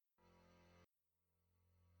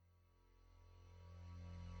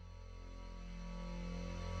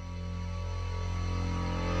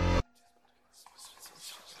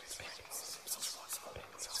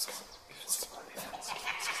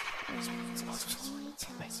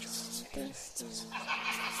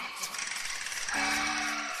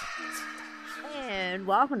And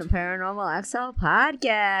welcome to Paranormal XL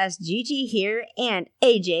Podcast. Gigi here and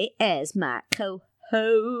AJ as my co-host.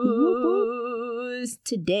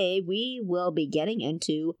 Today we will be getting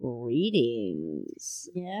into readings.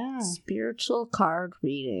 Yeah. Spiritual card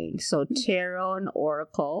readings. So tarot and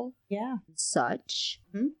oracle. Yeah. Such.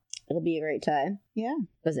 Mm-hmm. It'll be a great time. Yeah.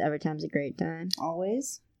 Because every time's a great time.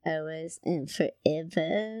 Always. Always and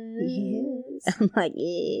forever. Yes. I'm like,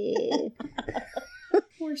 yeah.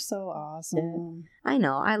 We're so awesome. I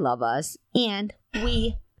know, I love us, and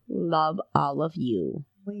we love all of you.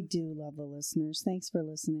 We do love the listeners. Thanks for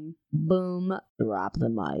listening. Boom, drop the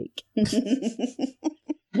mic.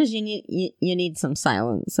 Because you need some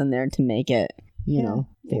silence in there to make it, you know,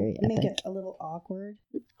 very make epic. it a little awkward.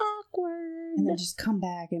 Awkward. And then just come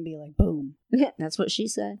back and be like, boom. Yeah, that's what she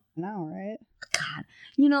said. I know, right? God,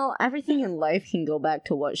 you know, everything in life can go back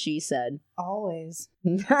to what she said. Always.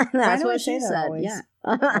 That's what she said. Always. Yeah.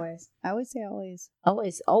 Always. I always say always.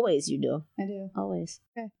 Always you do. I do. Always.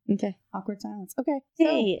 Okay. Awkward silence. Okay.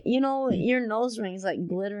 Hey, you know, your nose ring's like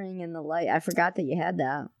glittering in the light. I forgot that you had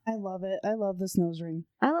that. I love it. I love this nose ring.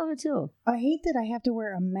 I love it too. I hate that I have to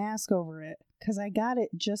wear a mask over it because I got it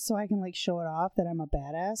just so I can like show it off that I'm a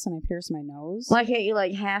badass and I pierce my nose. Why can't you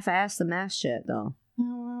like half-ass the mask shit though?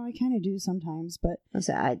 Well, I kind of do sometimes, but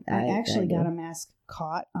I actually got a mask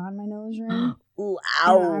caught on my nose ring. Ooh,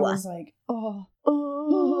 And ow! I was like, oh,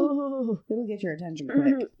 it'll get your attention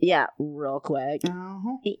quick. Yeah, real quick.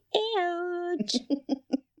 Uh-huh. Ouch!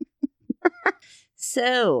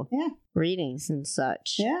 So, Yeah. readings and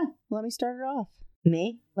such. Yeah, let me start it off.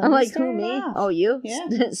 Me? Let I'm me like, start who, it me? off. Oh, you?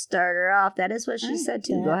 Yeah. Start her off. That is what she said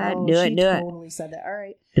too. Go ahead. Oh, Do it. she Do it. totally said that. All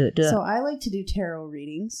right. Do it. Do it. So I like to do tarot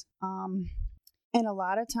readings. And a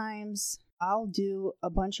lot of times I'll do a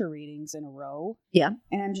bunch of readings in a row. Yeah.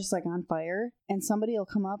 And I'm just like on fire. And somebody will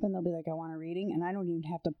come up and they'll be like, I want a reading. And I don't even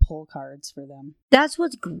have to pull cards for them. That's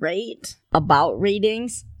what's great about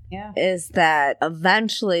readings. Yeah. Is that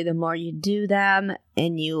eventually the more you do them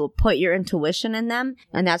and you put your intuition in them,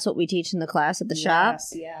 and that's what we teach in the class at the shop,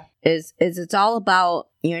 Yeah. is it's all about,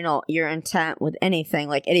 you know, your intent with anything,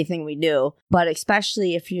 like anything we do, but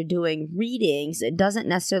especially if you're doing readings, it doesn't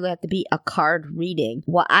necessarily have to be a card reading.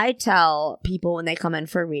 What I tell people when they come in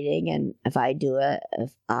for a reading, and if I do it,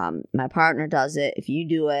 if my partner does it, if you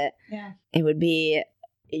do it, Yeah. it would be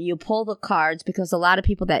you pull the cards, because a lot of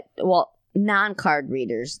people that, well, non-card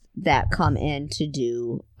readers that come in to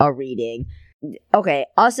do a reading, okay,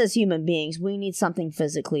 us as human beings, we need something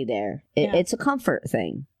physically there. Yeah. It's a comfort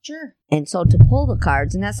thing. Sure. And so to pull the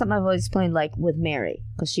cards, and that's something I've always explained, like with Mary,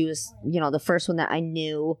 because she was, you know, the first one that I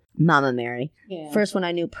knew, Mama Mary, Yeah. first one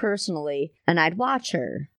I knew personally, and I'd watch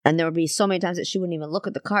her, and there would be so many times that she wouldn't even look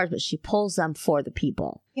at the cards, but she pulls them for the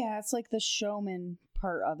people. Yeah, it's like the showman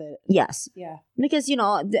part of it. Yes. Yeah. Because, you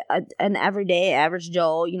know, an everyday average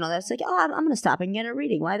Joe, you know, that's like, oh, I'm going to stop and get a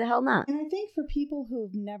reading. Why the hell not? And I think for people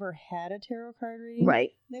who've never had a tarot card reading, Right.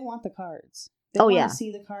 they want the cards. They Oh, want yeah. to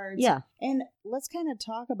see the cards. Yeah. And let's kind of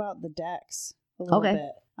talk about the decks a little Okay.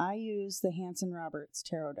 bit. I use the Hanson Roberts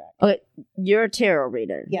tarot deck. Okay. You're a tarot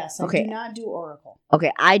reader. Yes, I Okay. do not do Oracle.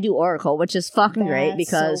 Okay. I do Oracle, which is fucking great That's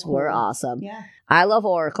because so we're cool. awesome. Yeah, I love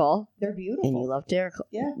Oracle. they're beautiful. And you love tarot.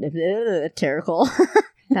 Yeah. Tarot.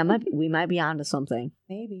 We might be onto something.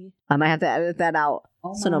 Maybe. I might have to edit that out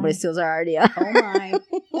Oh so my. nobody steals our idea. Oh my.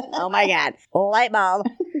 Oh my God. Light bulb.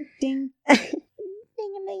 Ding.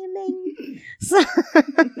 Ding, ding, ding. So,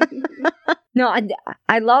 no,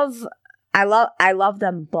 I love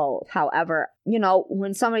them both. However, you know,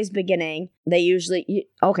 when somebody's beginning, they usually,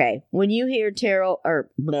 okay, when you hear tarot or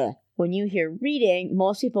bleh, when you hear reading,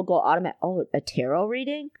 most people go automatic, oh, a tarot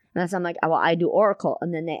reading? And that's, I'm like, oh, well, I do Oracle.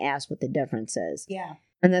 And then they ask what the difference is. Yeah.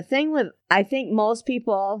 And the thing with, I think most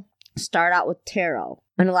people start out with tarot.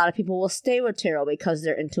 And a lot of people will stay with tarot because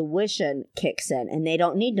their intuition kicks in and they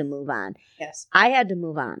don't need to move on. Yes. I had to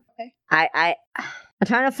move on. Okay. I'm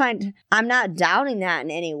trying to find, I'm not doubting that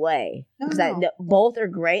in any way. Because No. both are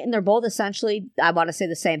great and they're both essentially, I want to say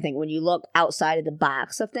the same thing. When you look outside of the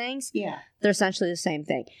box of things, Yeah. they're essentially the same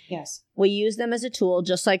thing. Yes. We use them as a tool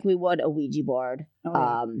just like we would a Ouija board.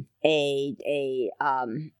 Oh, yeah.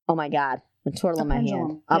 Oh my God. A turtle A in my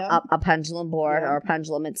pendulum. hand. Yep. A pendulum board Yep. or a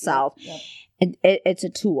pendulum itself. Yep. It's a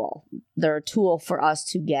tool. They're a tool for us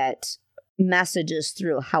to get messages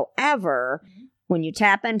through. However, when you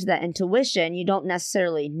tap into that intuition, you don't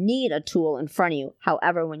necessarily need a tool in front of you.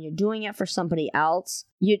 However, when you're doing it for somebody else,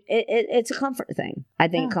 it's a comfort thing. I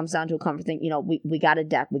think it comes down to a comfort thing. You know, we got a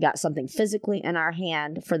deck. We got something physically in our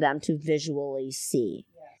hand for them to visually see.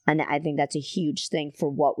 Yes. And I think that's a huge thing for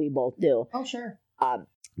what we both do. Oh, sure.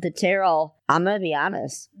 The tarot, I'm going to be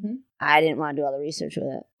honest. Mm-hmm. I didn't want to do all the research with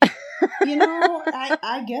it.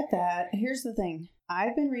 I get that. Here's the thing.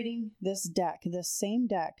 I've been reading this same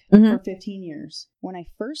deck Mm-hmm. for 15 years. When I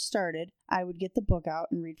first started, I would get the book out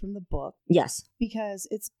and read from the book Yes. because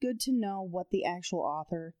it's good to know what the actual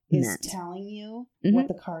author is Meant. telling you, Mhm. what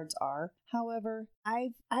the cards are. However,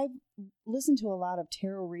 I've listened to a lot of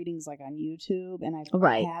tarot readings like on YouTube, and I've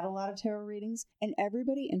Right. had a lot of tarot readings, and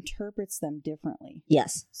everybody interprets them differently.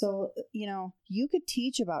 Yes. So, you could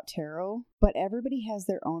teach about tarot, but everybody has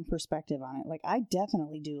their own perspective on it. Like, I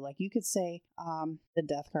definitely do. Like, you could say the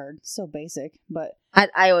death card. So basic, but...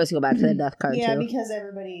 I always go back to the death card, yeah, too. because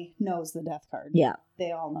everybody knows the death card. Yeah.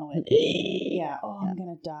 They all know it. Yeah. Oh, I'm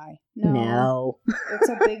going to die. No. It's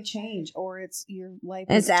a big change. Or it's your life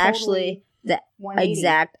It's is actually the 180.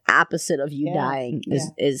 exact opposite of you Yeah. dying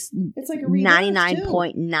is It's like a rebirth, too.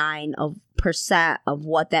 99.9% of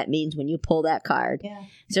what that means when you pull that card. Yeah.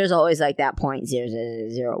 So there's always like that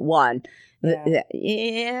 0.0001. Yeah.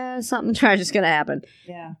 Yeah, something tragic going to happen.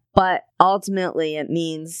 Yeah. But ultimately, it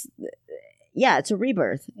means, yeah, it's a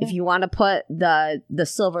rebirth. Yeah. If you want to put the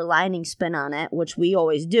silver lining spin on it, which we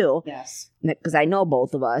always do, Yes. because I know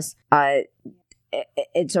both of us,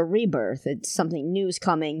 it's a rebirth. It's something new's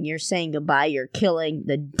coming. You're saying goodbye. You're killing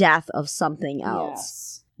the death of something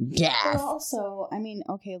else. Yes. Death. But also,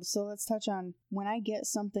 okay, so let's touch on when I get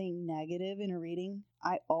something negative in a reading,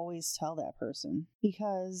 I always tell that person,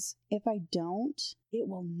 because if I don't, it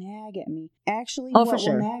will nag at me. Actually, Oh, what for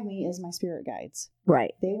sure. will nag me is my spirit guides.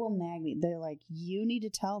 Right. They will nag me. They're like, you need to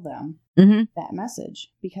tell them Mm-hmm. that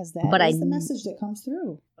message, because that But is I the message that comes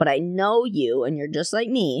through. But I know you, and you're just like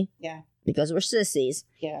me, Yeah. because we're sissies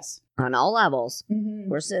Yes. on all levels. Mm-hmm.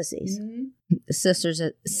 We're sissies. Mm-hmm. Sissies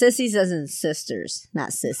as in sisters,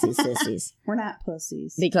 not sissies. We're not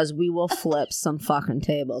pussies. Because we will flip some fucking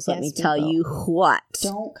tables. Let Yes, me we tell will. you what.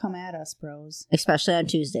 Don't come at us, bros. Especially on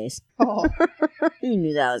Tuesdays. Oh, You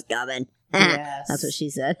knew that was coming. yes. That's what she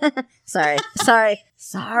said. Sorry.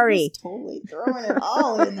 Just totally throwing it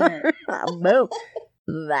all in there. Boom.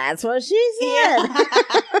 That's what she said.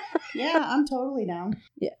 Yeah, I'm totally down.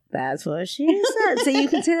 Yeah, that's what she said. So you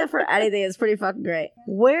can say that for anything. It's pretty fucking great.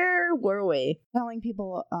 Where were we? Telling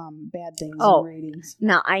people bad things Oh. in ratings.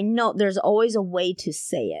 Now, I know there's always a way to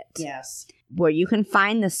say it. Yes. Where you can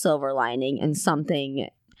find the silver lining in something,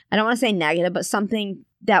 I don't want to say negative, but something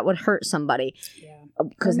that would hurt somebody. Yeah.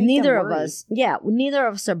 Because Or make neither them of worry. us, neither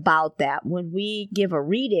of us are about that. When we give a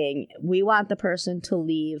reading, we want the person to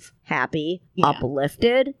leave happy, Yeah.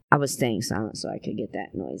 uplifted. I was staying silent so I could get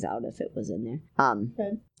that noise out if it was in there.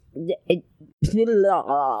 Good.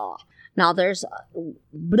 Now there's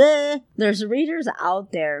readers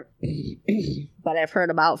out there but I've heard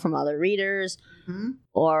about from other readers Mhm.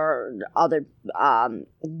 or other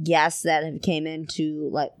guests that have came into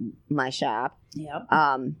like my shop Yep.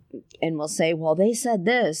 and will say, well, they said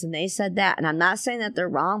this and they said that, and I'm not saying that they're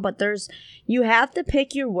wrong, but you have to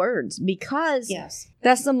pick your words, because Yes.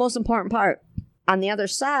 that's the most important part. On the other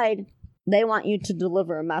side, they want you to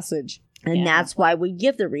deliver a message. And Yeah. that's why we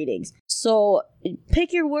give the readings. So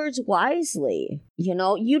pick your words wisely. You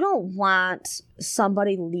know, you don't want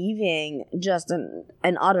somebody leaving just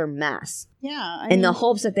an utter mess Yeah. in the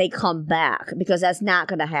hopes that they come back, because that's not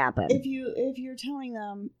going to happen. if you're telling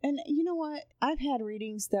them, and you know what, I've had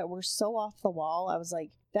readings that were so off the wall. I was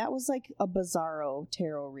like, that was like a bizarro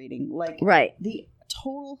tarot reading, like Right. the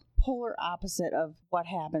total polar opposite of what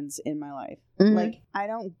happens in my life. Mhm. Like, I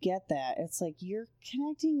don't get that. It's like you're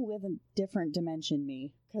connecting with a different dimension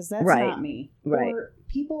me, because that's Right. not me. Right. Or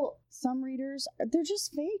people, some readers, they're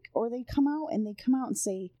just fake, or they come out and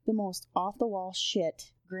say the most off the wall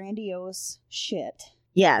shit, grandiose shit.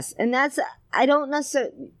 Yes. And that's, I don't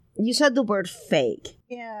necessarily, you said the word fake.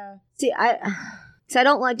 Yeah. See, I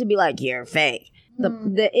don't like to be like, you're fake.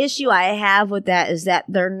 Mm. The issue I have with that is that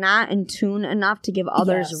they're not in tune enough to give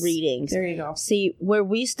others Yes. readings. There you go. See, where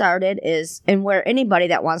we started is, and where anybody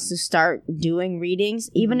that wants to start doing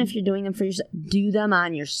readings, even Mhm. if you're doing them for yourself, do them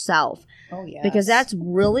on yourself. Oh, yeah. Because that's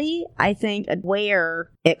really, I think,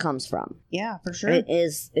 where it comes from. yeah, for sure. It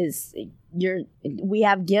we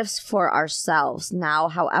have gifts for ourselves now.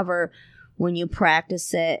 However, when you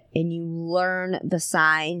practice it and you learn the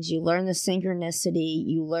signs, you learn the synchronicity,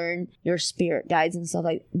 you learn your spirit guides and stuff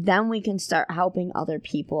like that, then we can start helping other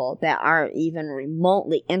people that aren't even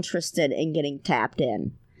remotely interested in getting tapped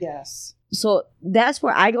in. Yes. So that's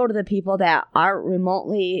where I go to the people that aren't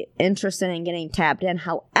remotely interested in getting tapped in.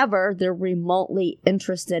 However, they're remotely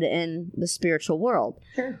interested in the spiritual world.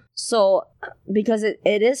 Sure. So, because it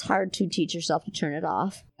is hard to teach yourself to turn it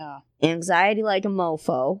off. Yeah. Anxiety like a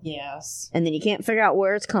mofo. Yes. And then you can't figure out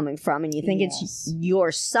where it's coming from. And you think Yes. it's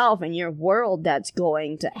yourself and your world that's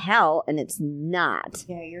going to hell. And it's not.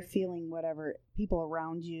 Yeah, you're feeling whatever people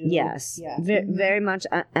around you. Yes. Yeah. Very much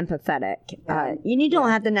empathetic. Yeah. You don't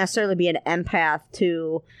have to necessarily be an empath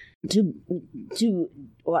to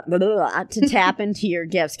tap into your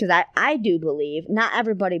gifts. Because I do believe, not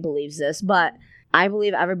everybody believes this, but I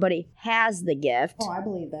believe everybody has the gift. Oh, I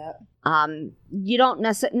believe that. You don't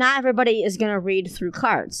necessarily, not everybody is going to read through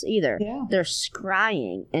cards either. Yeah. They're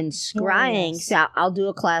scrying, and scrying, yes. so I'll do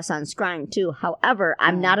a class on scrying too. However,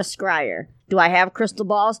 I'm not a scryer. Do I have crystal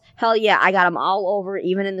balls? Hell yeah, I got them all over,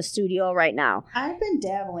 even in the studio right now. I've been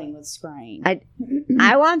dabbling with scrying.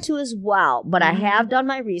 I want to as well, but I have done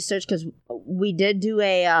my research because we did do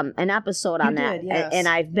an episode on that, yes. and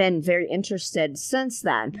I've been very interested since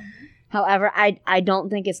then. However, I don't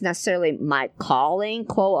think it's necessarily my calling,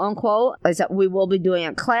 quote unquote. Is that we will be doing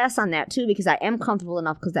a class on that too, because I am comfortable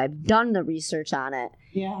enough because I've done the research on it.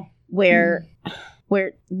 Yeah. Where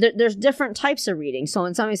there's different types of reading. So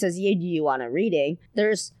when somebody says, "Yeah, do you want a reading?"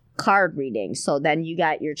 There's card reading. So then you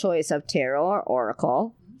got your choice of tarot or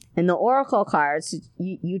oracle, and the oracle cards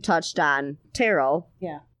you touched on tarot.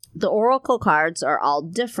 Yeah. The oracle cards are all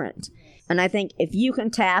different. And I think if you can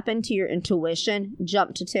tap into your intuition,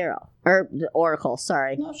 jump to tarot. Or the oracle,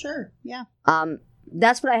 sorry. No, sure. Yeah.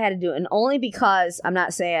 That's what I had to do. And only because I'm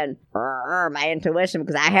not saying my intuition,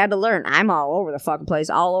 because I had to learn. I'm all over the fucking place,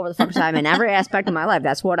 all over the fucking time in every aspect of my life.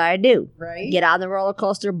 That's what I do. Right. Get on the roller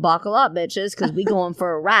coaster, buckle up, bitches, because we going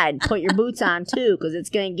for a ride. Put your boots on, too, because it's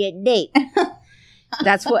going to get deep.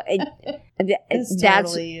 That's what... It's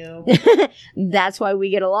that's totally you. That's why we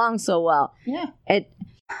get along so well. Yeah.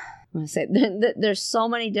 I'm gonna say there's so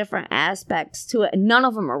many different aspects to it, and none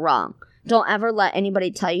of them are wrong. Don't ever let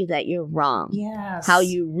anybody tell you that you're wrong. Yes. How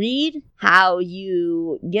you read, how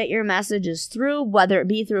you get your messages through, whether it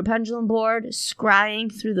be through a pendulum board, scrying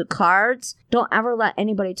through the cards. Don't ever let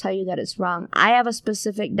anybody tell you that it's wrong. I have a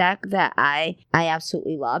specific deck that I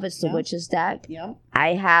absolutely love. It's the Witch's deck. Yep.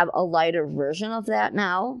 I have a lighter version of that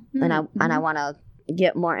now, and I want to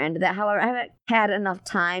get more into that. However, I haven't had enough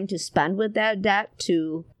time to spend with that deck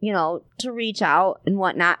to reach out and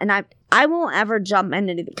whatnot. And I won't ever jump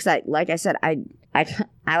into it because like I said, I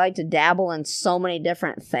like to dabble in so many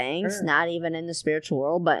different things, Sure. not even in the spiritual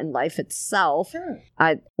world, but in life itself. Sure.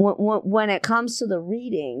 When it comes to the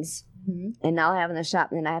readings, and now having the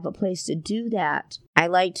shop, and I have a place to do that, I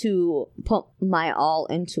like to put my all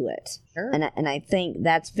into it. Sure. And I think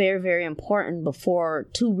that's very, very important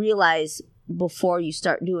to realize before you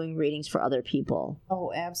start doing readings for other people.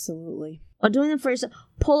 Oh, absolutely. Or doing them for yourself.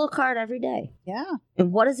 Pull a card every day. Yeah.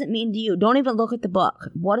 And what does it mean to you? Don't even look at the book.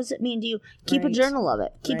 What does it mean to you? Keep a Right. journal of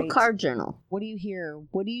it. Keep a Right. card journal. What do you hear?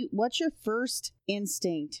 What's your first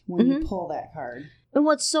instinct when you pull that card? And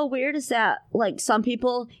what's so weird is that, like, some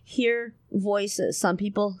people hear voices. Some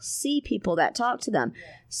people see people that talk to them.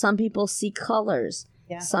 Some people see colors.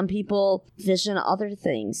 Yeah. Some people vision other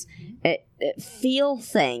things. It feel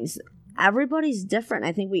things. Everybody's different.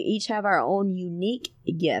 I think we each have our own unique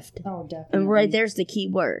gift. Oh, definitely. And right there's the key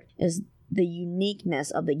word, is the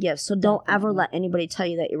uniqueness of the gift. So don't ever let anybody tell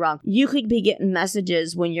you that you're wrong. You could be getting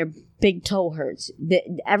messages when your big toe hurts.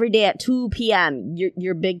 Every day at 2 p.m.,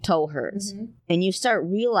 your big toe hurts. And you start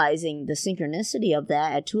realizing the synchronicity of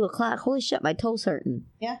that at 2 o'clock. Holy shit, my toe's hurting.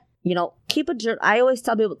 Yeah. Keep a journal. I always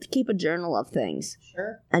tell people to keep a journal of things.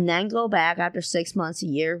 Sure. And then go back after 6 months, a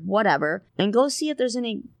year, whatever, and go see if there's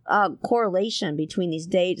any correlation between these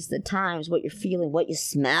dates, the times, what you're feeling, what you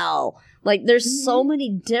smell. Like, there's so many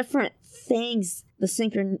different things. The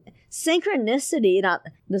synchronicity.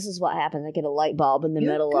 This is what happens. I get a light bulb in the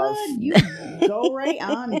middle of... You go right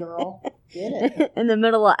on, girl. Get it. In the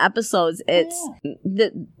middle of episodes,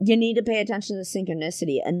 you need to pay attention to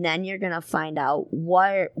synchronicity, and then you're going to find out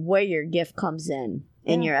where your gift comes in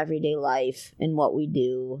your everyday life and what we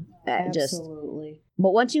do. Absolutely.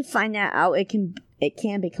 But once you find that out, it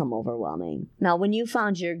can become overwhelming. Now, when you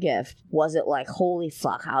found your gift, was it like, holy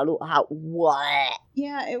fuck, what?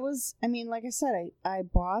 Yeah, it was, like I said, I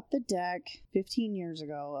bought the deck 15 years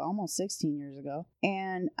ago, almost 16 years ago,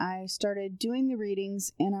 and I started doing the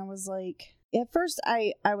readings, and I was like, at first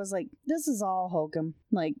I was like, this is all hokum.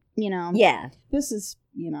 Like, Yeah. this is,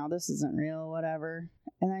 this isn't real, whatever.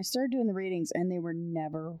 And I started doing the readings, and they were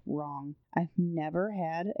never wrong. I've never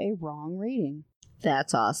had a wrong reading.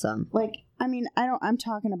 That's awesome. Like, I'm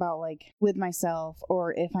talking about like with myself,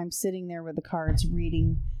 or if I'm sitting there with the cards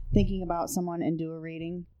reading thinking about someone and do a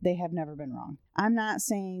reading, they have never been wrong. I'm not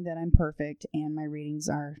saying that I'm perfect and my readings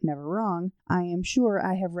are never wrong. I am sure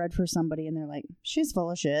I have read for somebody and they're like, she's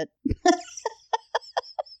full of shit.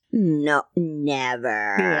 No,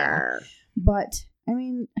 never. Yeah. But, I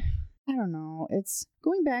mean, I don't know. It's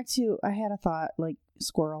going back to, I had a thought, like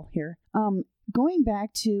squirrel here. Going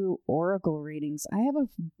back to oracle readings, I have a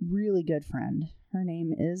really good friend. Her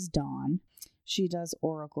name is Dawn. She does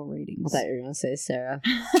oracle readings. I thought you were going to say Sarah.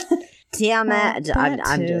 Damn it.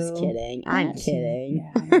 I'm just kidding. I'm kidding.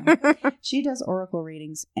 Yeah, she does oracle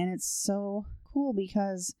readings, and it's so cool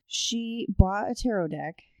because she bought a tarot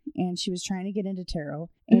deck and she was trying to get into tarot,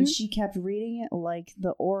 and she kept reading it like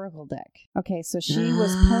the oracle deck. Okay, so she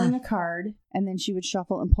was pulling a card, and then she would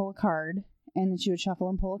shuffle and pull a card, and then she would shuffle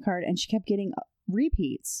and pull a card, and she kept getting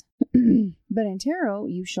repeats. But in tarot,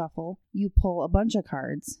 you shuffle, you pull a bunch of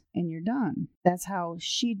cards, and you're done. That's how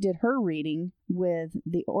she did her reading with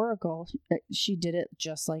the oracle. She did it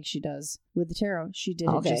just like she does with the tarot. She did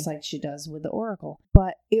it just like she does with the oracle.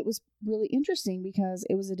 But it was really interesting because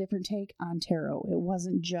it was a different take on tarot. It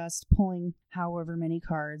wasn't just pulling however many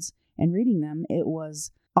cards and reading them. It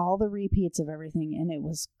was all the repeats of everything, and it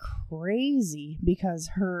was crazy because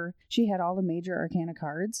she had all the major arcana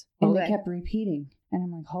cards, and they kept repeating. And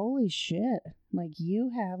I'm like, holy shit, like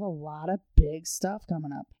you have a lot of big stuff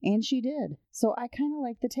coming up. And she did. So I kind of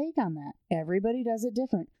like the take on that. Everybody does it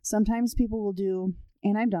different. Sometimes people will do,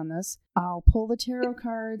 and I've done this, I'll pull the tarot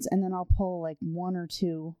cards and then I'll pull like 1 or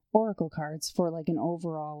 2 oracle cards for like an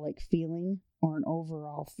overall like feeling or an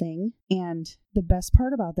overall thing. And the best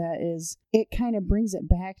part about that is it kind of brings it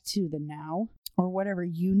back to the now or whatever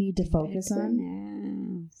you need to focus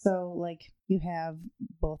on. So like you have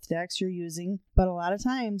both decks you're using, but a lot of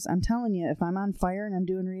times I'm telling you, if I'm on fire and I'm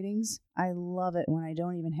doing readings, I love it when I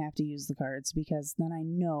don't even have to use the cards, because then I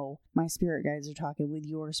know my spirit guides are talking with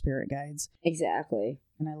your spirit guides. Exactly.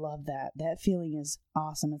 And I love that. That feeling is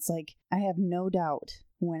awesome. It's like I have no doubt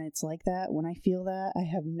when it's like that, when I feel that, I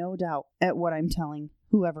have no doubt at what I'm telling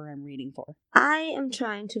whoever I'm reading for. I am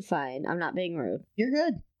trying to find, I'm not being rude. You're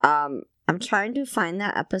good. I'm trying to find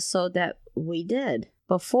that episode that we did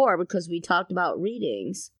before, because we talked about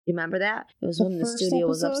readings. You remember that? It was when the studio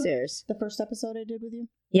was upstairs. The first episode I did with you?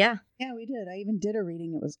 Yeah. Yeah, we did. I even did a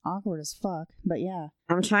reading. It was awkward as fuck, but yeah.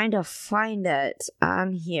 I'm trying to find it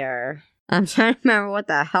on here. I'm trying to remember what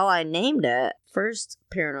the hell I named it. First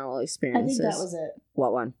Paranormal Experiences. I think that was it.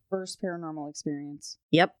 What one? First Paranormal Experience.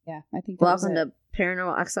 Yep. Yeah, I think that Welcome was it. to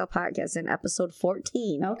Paranormal XL Podcast in episode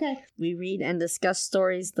 14. Okay. We read and discuss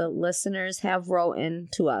stories the listeners have wrote in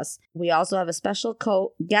to us. We also have a special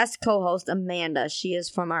guest co-host, Amanda. She is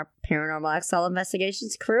from our Paranormal XL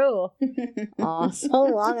Investigations crew. Oh, so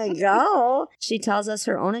long ago. She tells us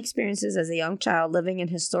her own experiences as a young child living in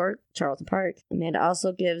historic Charlton Park. Amanda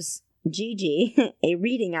also gives Gigi a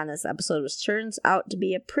reading on this episode, which turns out to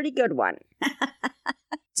be a pretty good one.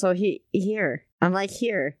 So here. I'm like,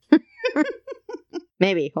 here.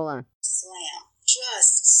 Maybe. Hold on. Slam.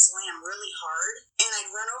 Just slam really hard. And I'd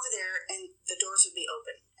run over there and the doors would be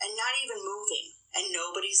open. And not even moving. And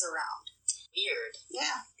nobody's around. Weird.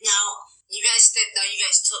 Yeah. Now, you guys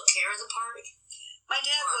took care of the park? My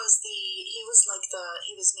dad he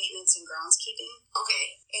was maintenance and groundskeeping.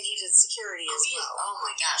 Okay. And he did security as well. Oh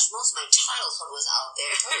my gosh, most of my childhood was out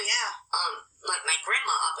there. Oh yeah. My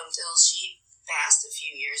grandma, up until she passed a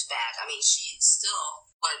few years back, I mean, she still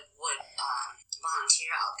would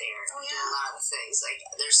volunteer out there and do a lot of the things. Like,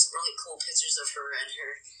 there's some really cool pictures of her and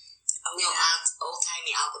her,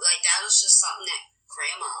 old-timey outfit. Like, that was just something that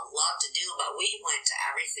Grandma loved to do, but we went to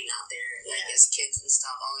everything out there, like, as kids and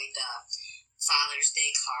stuff, all like the Father's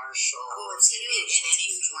Day car shows and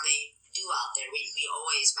anything they do out there. We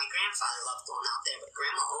always, my grandfather loved going out there, but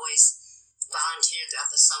Grandma always volunteered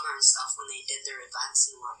throughout the summer and stuff when they did their events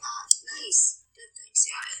and whatnot. Nice. Good things,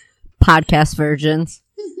 yeah. Podcast versions.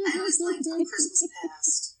 I always liked when Christmas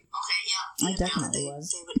passed. Okay, yeah. I definitely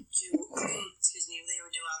was. They would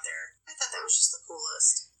do out there. I thought that was just the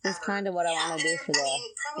coolest. That's kind of what I want to do for the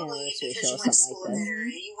probably anniversary because show, you went to something school like in this. that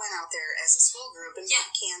area, you went out there as a school group and lit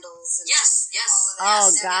candles and Yes. Oh,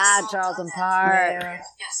 God, Charlton Park.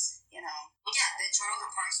 Yes. You know. Yeah, the Charlton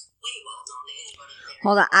Park's way well known to anybody there.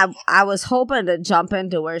 Hold on. I was hoping to jump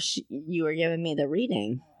into where you were giving me the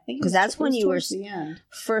reading. Because that's when you were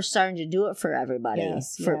first starting to do it for everybody.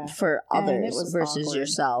 Yes, for others versus awkward.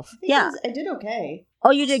 Yourself. I did okay. Oh,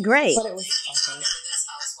 you did great. But it was Okay. awkward. This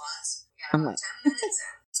house once. We got I'm about like, 10 minutes in.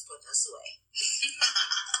 Let's put this away.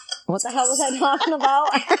 what the hell was I talking about?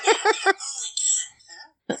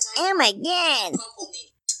 Oh my God.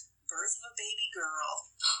 Birth of a baby girl.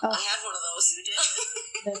 Oh, I had one of those. You did.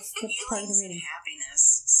 that's part of the Feelings and reading.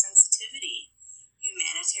 happiness, community.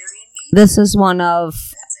 Humanitarian need. This is one of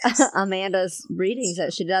That's it. Amanda's readings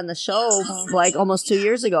that she did on the show like almost 2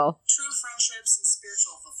 years ago. True friendships and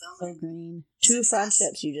spiritual So fulfillment. green. True Success.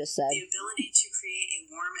 friendships, you just said. The ability to create a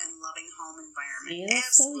warm and loving home environment. Yeah,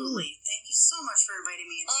 that's so Absolutely. Thank you so much for inviting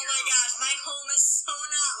me into Oh your my home. gosh, my home is so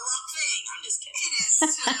not loving. I'm just kidding. It is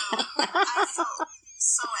too. I felt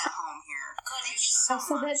so at home here. Thank you so I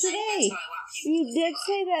said that much. today. That's how I want people You to did feel.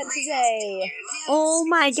 say that Please today. continue. Oh Yes,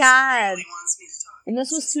 my because God. He really wants me to talk. And this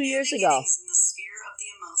was Since 2 new years ago. beginnings in the sphere of the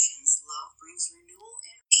emotions, love brings renewal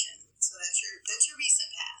and action. So that's your recent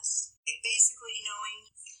past. Okay, basically knowing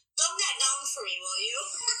Dumb that down for me, will you?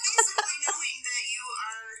 basically knowing that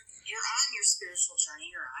you're on your spiritual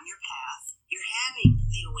journey, you're on your path, you're having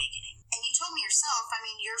the awakening. And you told me yourself, I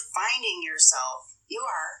mean, you're finding yourself. You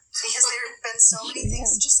are. Because there have been so many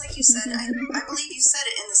things, just like you said, I believe you said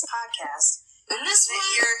it in this podcast, And this that one,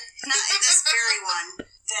 you're, not in this very one,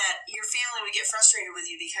 that your family would get frustrated with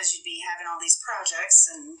you because you'd be having all these projects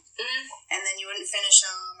and then you wouldn't finish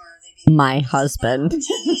them or they'd be My husband.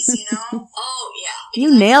 tease, you know? oh yeah.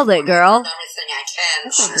 You nailed it, girl. Everything I can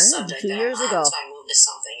That's on the good. subject 2 that years I'm ago. on, so I moved to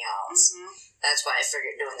something else. Mm-hmm. That's why I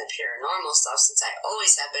figured doing the paranormal stuff, since I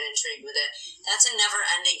always have been intrigued with it. That's a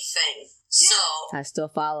never-ending thing. So I still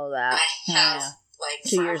follow that. I have Yeah. like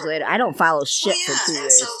 2 years forever. later. I don't follow shit Well, for yeah, 2 and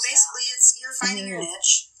years. so basically you're finding your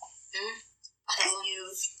niche and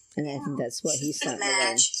you've And I think that's what he's starting to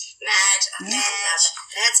learn. Madge. Madge.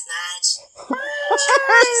 That's Madge.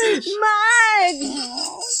 Marge!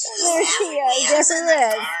 There she is. There she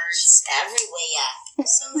is. Cards. Everywhere.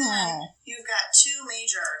 So then you've got two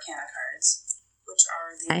major arcana cards, which are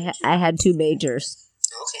the I had 2 majors.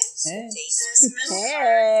 Okay. Hey. This middle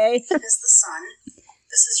Hey! card is the sun.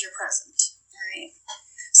 This is your present. Alright.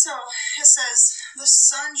 So it says the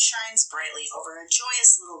sun shines brightly over a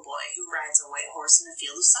joyous little boy who rides a white horse in a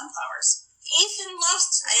field of sunflowers. Ethan loves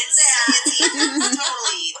to do It's that. Ethan.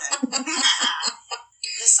 Totally Ethan.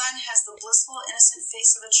 The sun has the blissful, innocent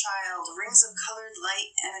face of a child. Rings of colored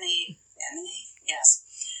light emanate. Yes.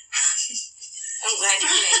 I'm glad you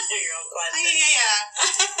can answer your own question. Yeah.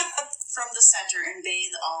 From the center and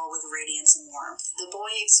bathe all with radiance and warmth. The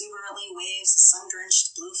boy exuberantly waves a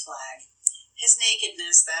sun-drenched blue flag. His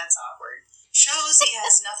nakedness, that's awkward, shows he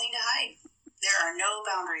has nothing to hide. There are no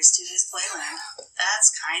boundaries to his playland.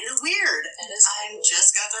 That's kind of weird. That is kind I'm of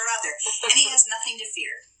just going to throw it out there. And he has nothing to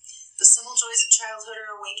fear. The simple joys of childhood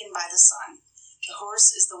are awakened by the sun. The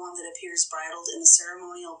horse is the one that appears bridled in the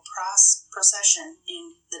ceremonial procession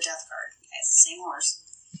in the death card. Okay, it's the same horse.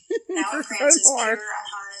 Now it prances pure,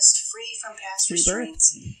 unharnessed, free from past Rebirth.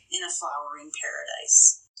 restraints in a flowering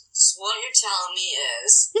paradise. So what you're telling me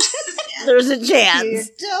is, There's a You're chance.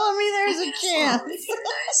 telling me there's I'm a in chance. flowery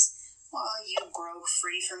paradise. Well, you broke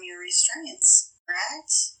free from your restraints,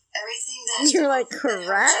 correct? Everything that You're like, that held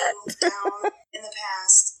correct? you down in the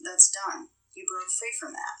past, that's done. You broke free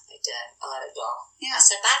from that. I did. I let it go. Yeah. I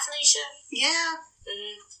said, bye, Felicia. Yeah.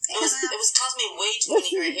 It was causing me way too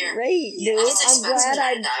many gray hair. Great, Yeah, dude. it's I'm expensive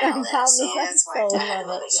glad to dye all that, found so this that's why episode. I had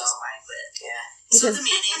to let it That's go. just why I quit. Yeah. So Because- the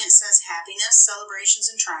meaning, it says happiness, celebrations,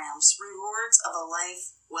 and triumphs, rewards of a life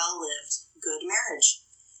well lived, good marriage.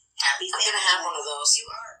 Happy I'm family gonna have life. one of those. You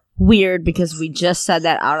are. Weird because we just said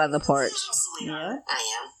that out on the porch. Absolutely Yeah. are. I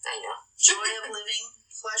am. I know. Joy of living,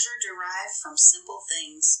 pleasure derived from simple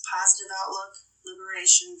things, positive outlook,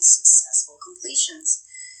 liberation, successful completions.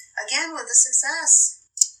 Again with the success.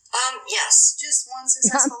 Yes. Just one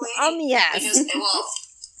successful lady. Yes. Because, well,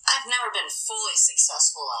 I've never been fully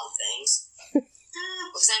successful on things.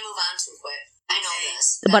 Because I move on too quick. I know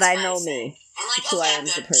this. But That's I my know thing. me. I'm like, Who okay, I I'm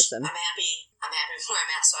am as a good. person. I'm happy where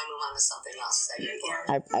I'm at, so I move on to something else. I get bored.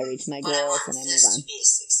 I reach my But I goals want and I this move to be a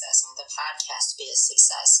success. I want the podcast to be a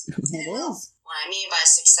success. on. It is. What I mean by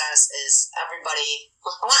success is everybody.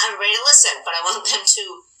 Well, I want everybody to listen, but I want them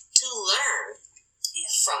to learn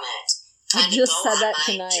from it. I Kind of just go said on that my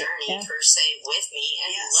tonight, journey yeah. per se with me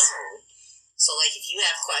and Yes. learn. So, like, if you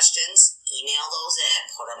have questions, email those in,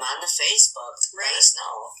 put them on the Facebook, let Right. us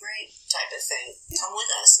know, Right. type of thing. Come with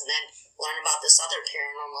us, and then learn about this other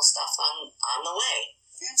paranormal stuff on the way.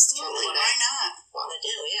 Absolutely. What Why I- not? Want to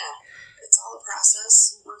do, yeah. It's all a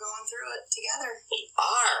process. We're going through it together. We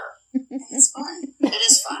are. It's fun. It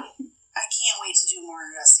is fun. I can't wait to do more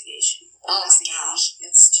investigation. Oh my Investigating. gosh.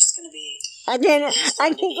 It's just going to be. I can't. It's I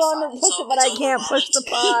going to keep be going fun. to push So it, but I it's can't push the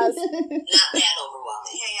pause. Not that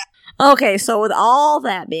overwhelming. Yeah. Okay, so with all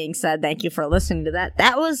that being said, thank you for listening to that.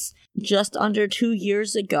 That was just under 2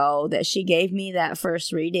 years ago that she gave me that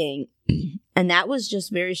first reading. And that was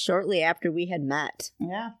just very shortly after we had met.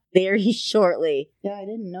 Yeah. Very shortly. Yeah, I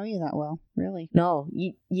didn't know you that well, really. No,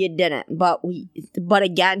 you didn't. But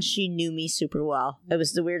again, she knew me super well. It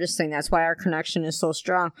was the weirdest thing. That's why our connection is so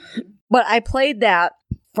strong. But I played that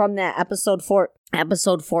from that episode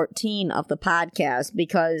 14 of the podcast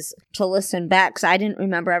because to listen back, because I didn't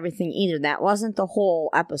remember everything either. That wasn't the whole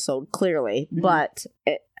episode, clearly. Mm-hmm. But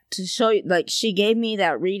to show you, like, she gave me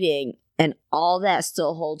that reading and all that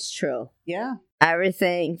still holds true. Yeah.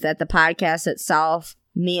 Everything that the podcast itself,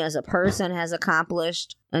 me as a person, has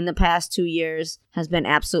accomplished in the past 2 years has been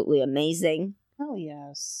absolutely amazing. Oh,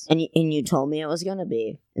 yes. And you told me it was going to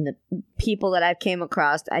be. And the people that I've came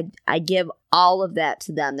across, I give all of that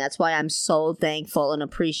to them. That's why I'm so thankful and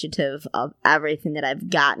appreciative of everything that I've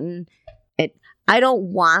gotten. I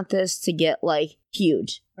don't want this to get, like,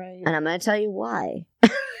 huge. Right. And I'm going to tell you why.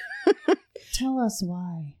 Tell us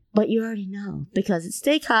why. But you already know. Because it's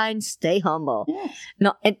stay kind, stay humble. Yes.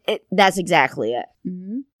 No, that's exactly it.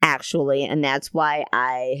 Mm-hmm. Actually. And that's why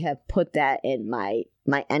I have put that in my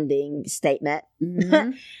ending statement.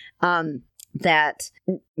 Mm-hmm. That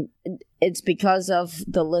it's because of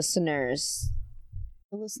the listeners.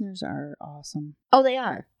 The listeners are awesome. Oh, they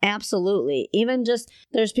are. Absolutely. Even just,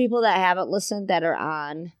 there's people that haven't listened that are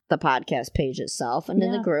on the podcast page itself and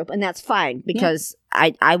in the group. And that's fine because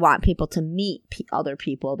I want people to meet other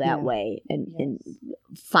people that way and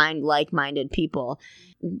find like-minded people.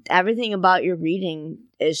 Everything about your reading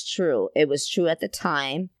is true. It was true at the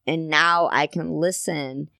time. And now I can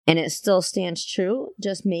listen and it still stands true,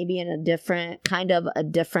 just maybe in a different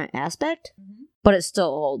aspect, but it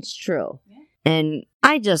still holds true. Yeah. And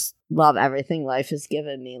I just love everything life has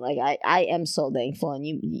given me. Like, I am so thankful.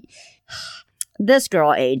 And this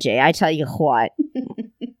girl, AJ, I tell you what,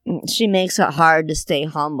 she makes it hard to stay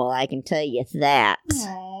humble. I can tell you that.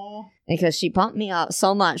 Aww. Because she pumped me up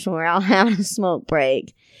so much when we were out having a smoke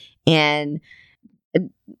break. And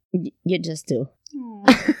you just do.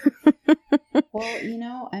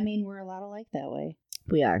 Well, I mean, we're a lot alike that way.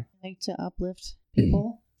 We are. We like to uplift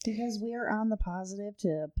people. Because we are on the positive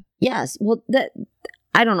tip. Yes. Well,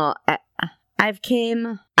 I don't know. I've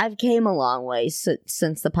came a long way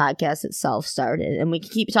since the podcast itself started. And we can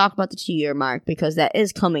keep talking about the 2-year mark because that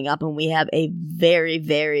is coming up. And we have a very,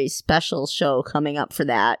 very special show coming up for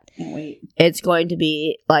that. Can't wait. It's going to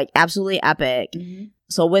be, like, absolutely epic. Mm-hmm.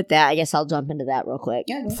 So with that, I guess I'll jump into that real quick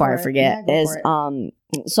before I forget.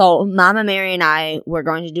 So Mama Mary and I, we're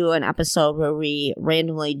going to do an episode where we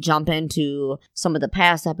randomly jump into some of the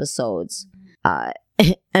past episodes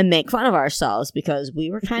and make fun of ourselves because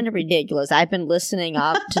we were kind of ridiculous. I've been listening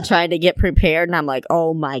up to try to get prepared, and I'm like,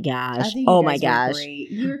 oh my gosh, oh my gosh.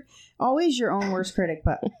 You're always your own worst critic,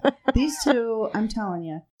 but these two, I'm telling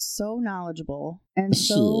you, so knowledgeable and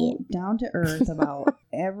so down to earth about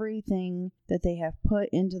everything that they have put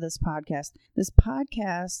into this podcast. This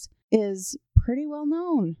podcast is pretty well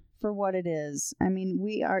known for what it is. I mean,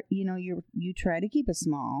 we are, you try to keep it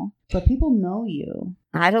small, but people know you.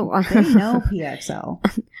 They know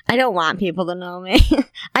PXL. I don't want people to know me.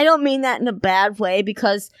 I don't mean that in a bad way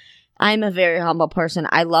because I'm a very humble person.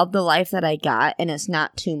 I love the life that I got, and it's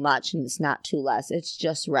not too much and it's not too less. It's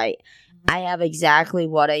just right. I have exactly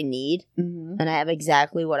what I need, and I have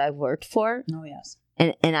exactly what I've worked for. Oh, yes.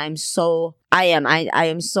 And I am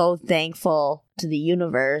so thankful to the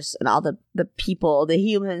universe and all the people, the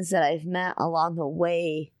humans that I've met along the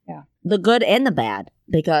way. Yeah. The good and the bad,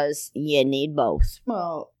 because you need both.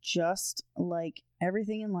 Well, just like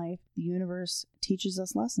everything in life, the universe teaches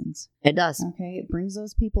us lessons. It does. Okay, it brings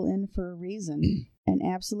those people in for a reason, an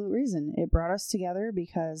absolute reason. It brought us together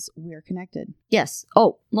because we're connected. Yes.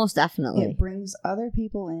 Oh, most definitely. It brings other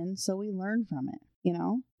people in so we learn from it,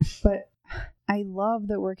 But I love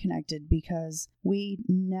that we're connected because we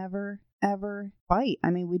never, ever fight. I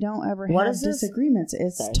mean, we don't ever have disagreements.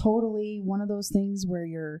 It's totally one of those things where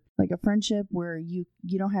you're like a friendship where you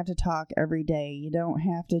don't have to talk every day. You don't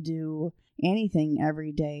have to do anything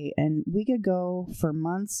every day. And we could go for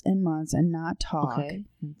months and months and not talk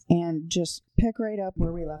and just pick right up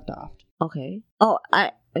where we left off. Okay. Oh,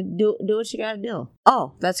 I do what you gotta do.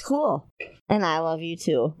 Oh, that's cool. And I love you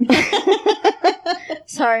too.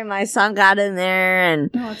 Sorry, my son got in there and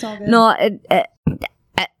no, it's all good. No,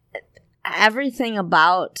 everything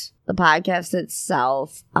about the podcast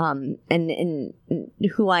itself, and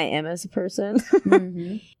who I am as a person,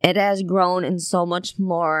 it has grown in so much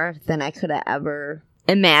more than I could have ever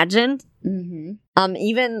imagined. Mm-hmm.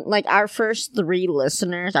 Even like our first 3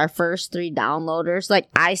 listeners, our first 3 downloaders, like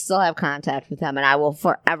I still have contact with them, and I will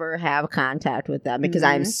forever have contact with them because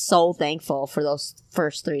I'm so thankful for those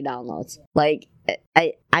first 3 downloads. Like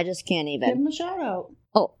I just can't Give even. them a shout out.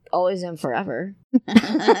 Oh, always and forever.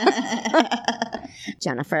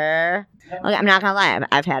 Jennifer. Okay, I'm not gonna lie,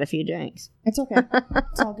 I've had a few drinks. It's okay.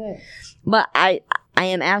 It's all good. But I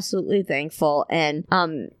am absolutely thankful, and I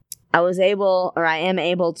am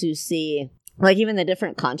able to see like even the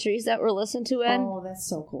different countries that we're listened to in. Oh, that's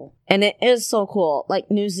so cool. And it is so cool.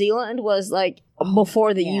 Like New Zealand was like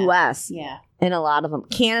before the US. Yeah. And a lot of them.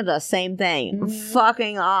 Canada, same thing.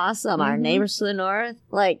 Fucking awesome. Our neighbors to the north,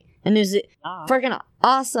 like and New Zealand, freaking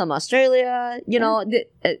awesome. Australia, you know,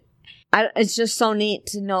 it's just so neat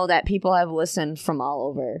to know that people have listened from all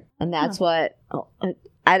over, and that's what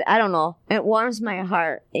I don't know. It warms my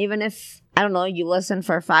heart, even if I don't know. You listen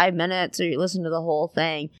for 5 minutes or you listen to the whole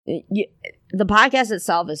thing. The podcast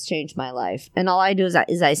itself has changed my life, and all I do is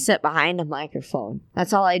I sit behind a microphone.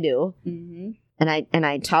 That's all I do. Mm-hmm. And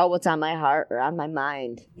I tell what's on my heart or on my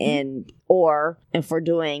mind, or if we're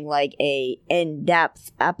doing like a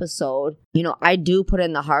in-depth episode, you know, I do put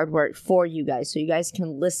in the hard work for you guys so you guys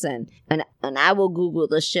can listen, and I will Google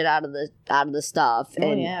the shit out of the stuff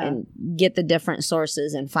and get the different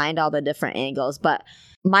sources and find all the different angles. But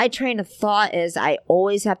my train of thought is I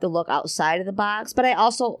always have to look outside of the box, but I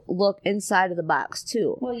also look inside of the box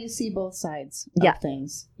too. Well, you see both sides of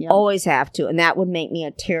things. Yep. Always have to, and that would make me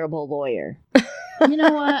a terrible lawyer. You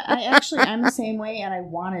know what? I'm the same way, and I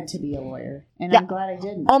wanted to be a lawyer, and I'm glad I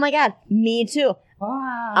didn't. Oh my God, me too.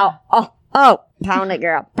 Wow. Oh, pound it,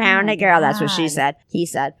 girl. Pound it, girl. That's what she said. He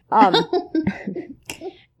said. I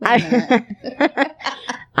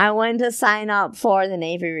went to sign up for the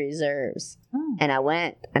Navy Reserves. And I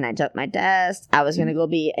went and I took my test. I was going to go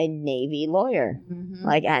be a Navy lawyer,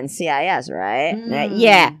 like NCIS, right?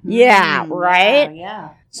 Yeah, right? Yeah.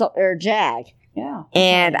 So, or JAG. Yeah.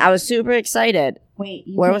 And I was super excited. Wait,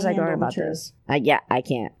 where was I going about this? Yeah, I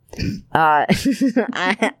can't. I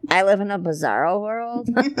live in a bizarro world.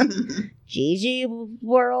 Gigi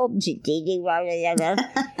world.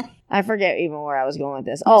 I forget even where I was going with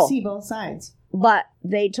this. You see both sides. But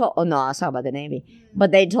they told, I was talking about the Navy.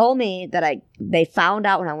 But they told me that they found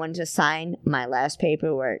out when I went to sign my last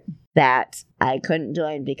paperwork that I couldn't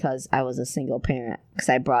join because I was a single parent. Because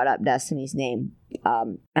I brought up Destiny's name.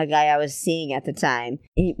 A guy I was seeing at the time,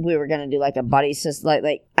 we were going to do like a buddy system.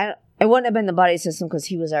 It wouldn't have been the buddy system because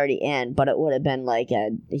he was already in, but it would have been like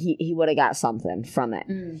he would have got something from it.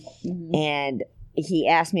 Mm-hmm. And he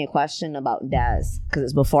asked me a question about Des, because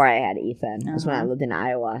it's before I had Ethan. It was when I lived in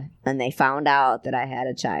Iowa. And they found out that I had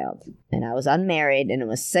a child. And I was unmarried. And it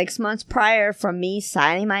was 6 months prior from me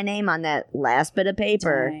signing my name on that last bit of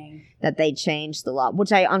paper that they changed the law,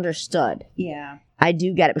 which I understood. Yeah. I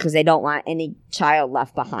do get it because they don't want any child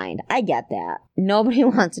left behind. I get that. Nobody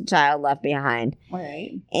wants a child left behind.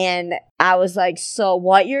 Right. And I was like, so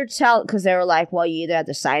what you're telling, because they were like, well, you either have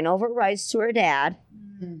to sign over rights to her dad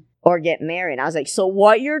or get married. I was like, so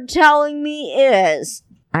what you're telling me is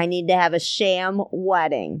I need to have a sham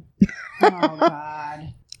wedding. Oh,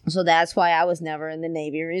 God. So that's why I was never in the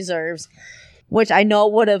Navy Reserves, which I know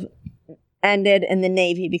would have ended in the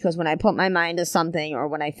Navy, because when I put my mind to something or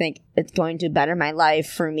when I think it's going to better my life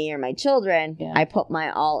for me or my children, I put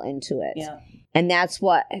my all into it. Yeah. And that's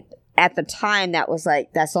what, at the time, that was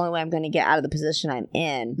like, that's the only way I'm going to get out of the position I'm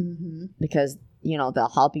in, because, you know, they'll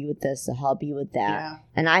help you with this, they'll help you with that. Yeah.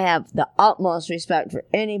 And I have the utmost respect for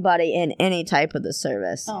anybody in any type of the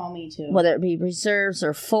service. Oh, me too. Whether it be reserves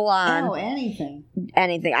or full on. Oh, anything.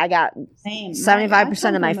 Anything. I got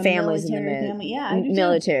 75% of my family's in the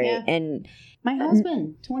military. Yeah. And my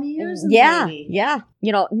husband, 20 years in the Navy. Yeah.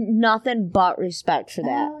 You know, nothing but respect for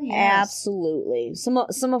that. Yes. Absolutely.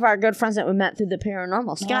 Some of our good friends that we met through the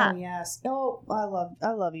paranormal, Scott. Oh, yes. Oh,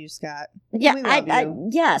 I love you, Scott. Yeah, we love you.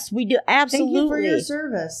 Yes, we do. Absolutely. Thank you for your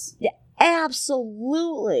service. Yeah,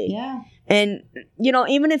 absolutely. Yeah. And, you know,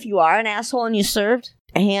 even if you are an asshole and you served,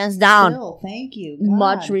 hands down. Still, thank you. God.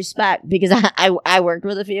 Much respect, because I worked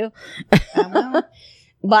with a few.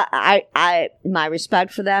 But my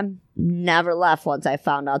respect for them never left once I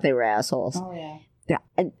found out they were assholes. Oh, yeah.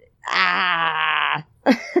 I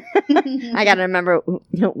gotta remember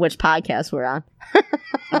which podcast we're on.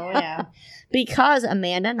 Oh, yeah. Because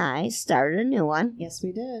Amanda and I started a new one. Yes,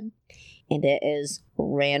 we did. And it is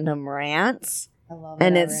Random Rants. I love it.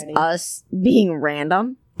 And it's us being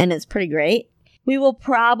random. And it's pretty great. We will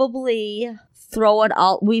probably throw it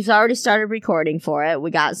all. We've already started recording for it.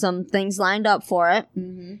 We got some things lined up for it.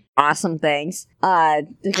 Awesome things.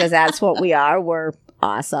 Because that's what we are. We're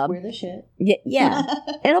awesome. We're the shit. Yeah.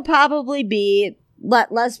 It'll probably be,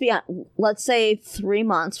 let's say 3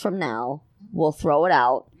 months from now, we'll throw it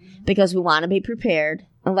out because we want to be prepared.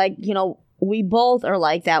 And like, you know, we both are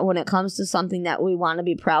like that when it comes to something that we want to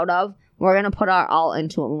be proud of. We're going to put our all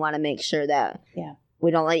into it. We want to make sure that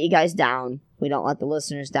we don't let you guys down. We don't let the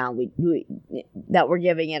listeners down. That we're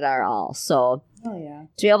giving it our all. So to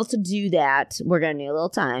be able to do that, we're going to need a little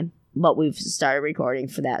time. But we've started recording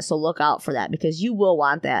for that. So look out for that because you will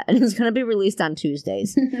want that. And it's going to be released on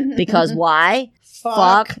Tuesdays. Because why?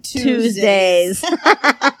 Fuck Tuesdays.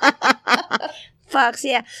 Fucks,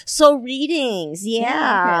 yeah. So readings,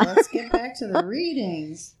 yeah. Okay, let's get back to the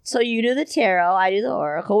readings. So you do the tarot, I do the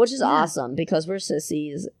oracle, which is awesome because we're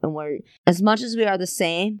sissies and we're, as much as we are the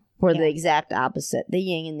same, we're the exact opposite, the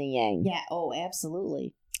yin and the yang. Yeah, oh,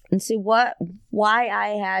 absolutely. And see why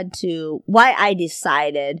I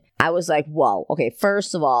decided, I was like, whoa, okay,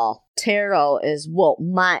 first of all, tarot is,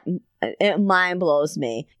 it mind blows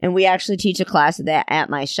me. And we actually teach a class of that at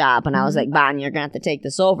my shop. And I was like, Bonnie, you're going to have to take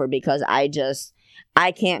this over because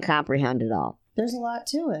I can't comprehend it all. There's a lot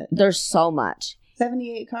to it. There's so much.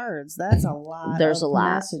 78 cards. That's a lot. There's of a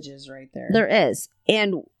lot. Messages right there. There is.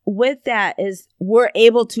 And with that is we're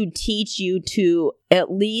able to teach you to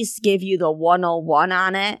at least give you the 101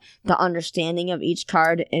 on it, the understanding of each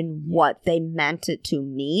card and what they meant it to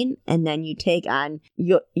mean. And then you take on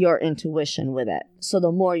your intuition with it. So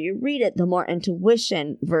the more you read it, the more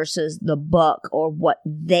intuition versus the book or what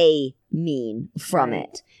they mean from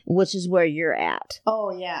it, which is where you're at.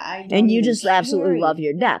 Oh, yeah. And you just absolutely love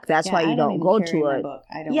your deck. That's why you don't go to it.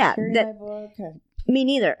 I don't carry my book. Me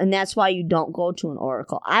neither. And that's why you don't go to an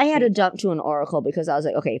oracle. I had to jump to an oracle because I was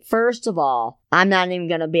like, okay, first of all, I'm not even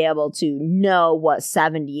going to be able to know what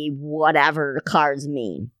 70 whatever cards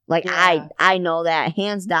mean. Like, I know that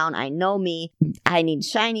hands down. I know me. I need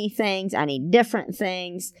shiny things. I need different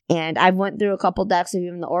things. And I went through a couple decks of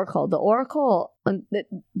even the oracle. The oracle,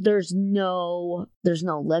 there's no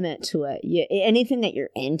limit to it. Anything that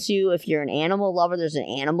you're into, if you're an animal lover, there's an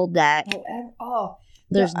animal deck.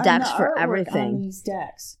 There's decks for everything. On these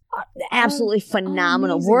decks. Absolutely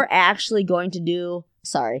phenomenal. Amazing. We're actually going to do,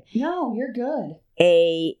 No, you're good.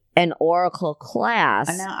 an oracle class.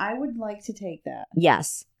 Now, I would like to take that.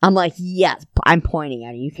 Yes. I'm like, yes. I'm pointing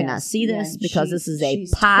at it. You cannot see this because this is a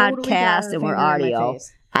podcast totally and we're audio.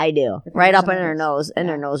 I do. Right up in her nose. In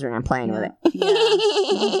her nose when I'm playing with it.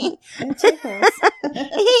 Yeah. It tickles.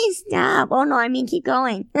 Hey, stop. Oh, no. I mean, keep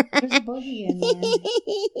going. There's a boogie in there.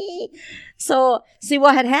 So, see,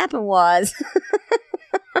 what had happened was...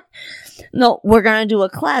 No, we're going to do an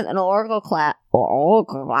oracle class.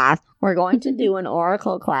 We're going to do an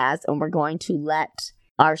oracle class, and we're going to let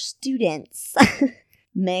our students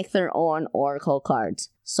make their own oracle cards.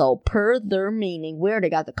 So, per their meaning, we already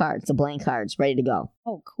got the cards, the blank cards, ready to go.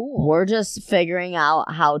 Oh, cool. We're just figuring out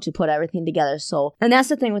how to put everything together. So, and that's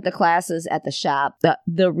the thing with the classes at the shop.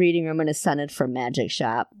 The reading room is scented from Magic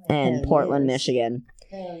Shop in Portland, Michigan.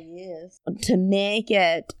 Hell yes. To make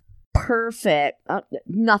it perfect,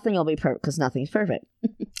 nothing will be perfect because nothing's perfect.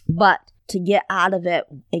 But to get out of it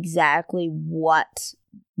exactly what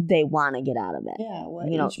they want to get out of it. Yeah, what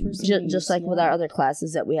just like with our other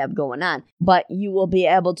classes that we have going on. But you will be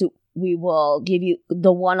able to, we will give you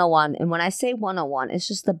the 101. And when I say 101, it's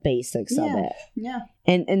just the basics of it. Yeah.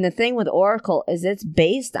 And the thing with Oracle is it's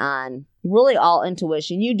based on really all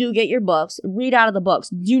intuition. You do get your books, read out of the books.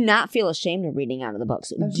 Do not feel ashamed of reading out of the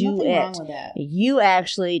books. There's nothing wrong with that. You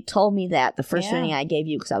actually told me that the first reading I gave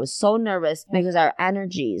you because I was so nervous because our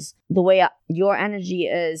energies, the way your energy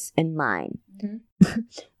is and mine,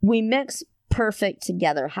 we mix perfect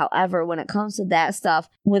together. However, when it comes to that stuff,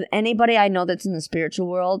 with anybody I know that's in the spiritual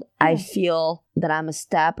world, I feel that I'm a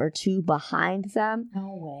step or two behind them.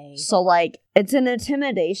 No way. So, like, it's an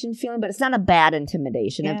intimidation feeling, but it's not a bad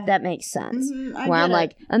intimidation, if that makes sense. Where I'm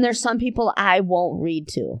like, and there's some people I won't read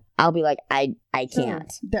to. I'll be like, I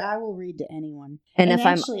can't. I will read to anyone. And if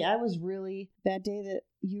actually, I was really, that day that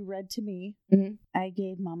you read to me, I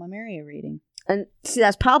gave Mama Mary a reading. And see,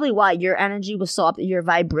 that's probably why your energy was so up, your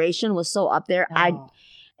vibration was so up there. Oh,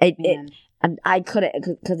 I couldn't,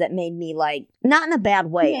 because it made me like, not in a bad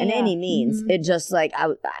way in any means. It just like,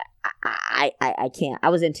 I can't. I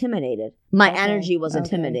was intimidated. My energy was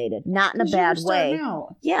intimidated, not in a bad way.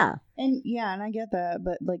 Yeah. And I get that,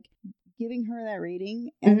 but like giving her that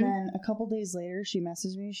reading, and then a couple days later, she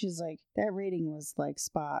messaged me. She's like, "That reading was like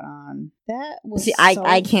spot on." That was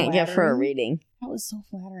I can't give her a reading. That was so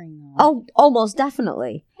flattering, though. Oh, almost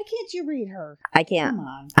definitely. Why can't you read her? I can't. Come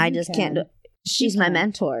on, I just can't do. She's my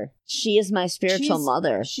mentor. She is my spiritual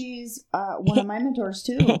mother. She's one of my mentors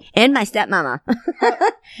too, and my stepmama.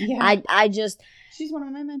 Yeah. She's one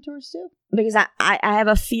of my mentors too. Because I have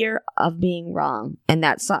a fear of being wrong. And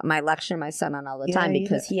that's something I lecture my son on all the time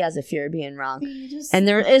because he has a fear of being wrong. And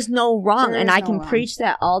there is no wrong. And I can preach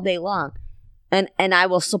that all day long. And I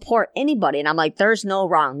will support anybody. And I'm like, there's no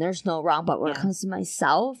wrong. There's no wrong. But when it comes to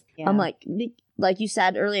myself, I'm like you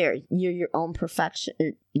said earlier, you're your own perfection.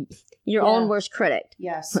 Your own worst critic.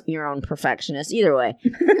 Yes. Your own perfectionist. Either way.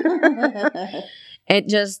 It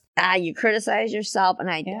just, you criticize yourself, and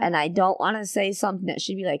I don't want to say something that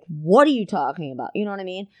should be like, what are you talking about? You know what I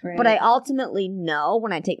mean? Right. But I ultimately know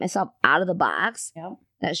when I take myself out of the box,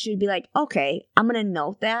 that should be like, okay, I'm going to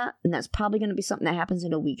note that, and that's probably going to be something that happens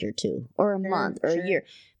in a week or two, or a month, or a year.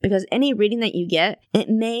 Because any reading that you get, it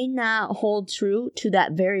may not hold true to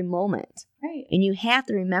that very moment. Right. And you have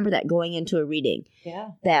to remember that going into a reading.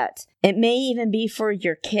 Yeah. That it may even be for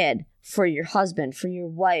your kid, for your husband, for your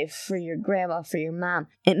wife, for your grandma, for your mom.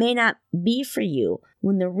 It may not be for you.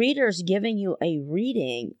 When the reader's giving you a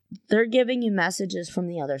reading, they're giving you messages from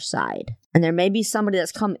the other side. And there may be somebody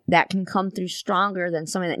that can come through stronger than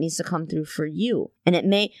somebody that needs to come through for you. And it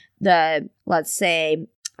may, let's say,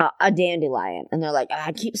 a dandelion. And they're like,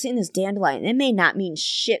 I keep seeing this dandelion. It may not mean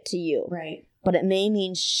shit to you. Right. But it may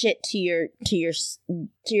mean shit to your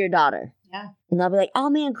daughter. Yeah. And they'll be like, oh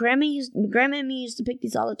man, Grandma and me used to pick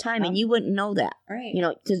these all the time, and you wouldn't know that. Right. You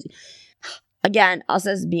know, because again, us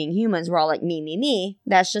as being humans, we're all like, me.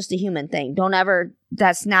 That's just a human thing.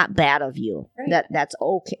 That's not bad of you. Right. That's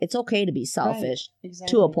okay. It's okay to be selfish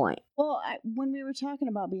to a point. Well, when we were talking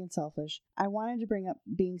about being selfish, I wanted to bring up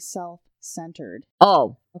being self-centered.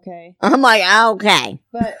 Oh. Okay. I'm like, okay.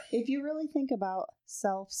 But if you really think about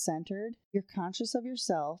self-centered, you're conscious of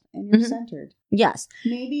yourself and you're centered. Yes.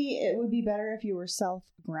 Maybe it would be better if you were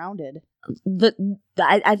self-grounded.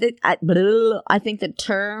 I think the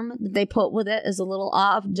term that they put with it is a little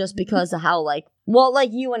off, just because of how like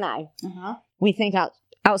you and I, we think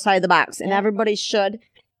outside the box, and everybody should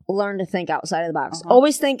learn to think outside of the box.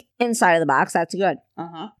 Always think inside of the box. That's good.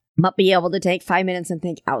 But be able to take 5 minutes and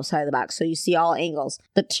think outside of the box so you see all angles.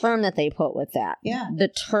 The term that they put with that, the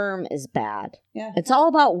term is bad. Yeah. It's all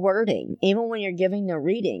about wording. Even when you're giving the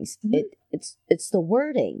readings, it's the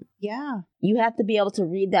wording. Yeah. You have to be able to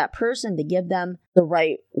read that person to give them the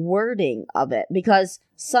right wording of it. Because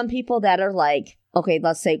some people that are like, okay,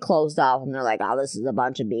 let's say closed off, and they're like, oh, this is a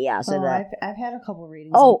bunch of BS. Oh, I've had a couple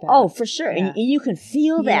readings like that. Oh, for sure. Yeah. And you can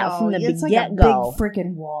feel that from the it's like get-go. A big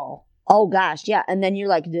freaking wall. Oh gosh, yeah, and then you're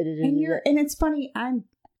like, and it's funny.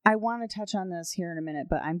 I want to touch on this here in a minute,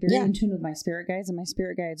 but I'm very in tune with my spirit guides, and my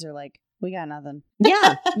spirit guides are like, we got nothing.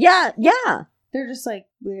 Yeah. They're just like,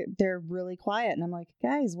 they're really quiet, and I'm like,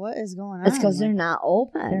 guys, what is going on? It's because they're not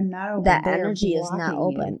open. They're not open. That energy is not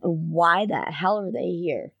open. Why the hell are they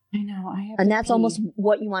here? I know. And that's almost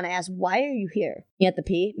what you want to ask. Why are you here? You have to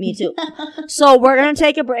pee? Me too. So we're gonna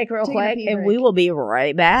take a break real quick, and we will be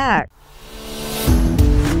right back.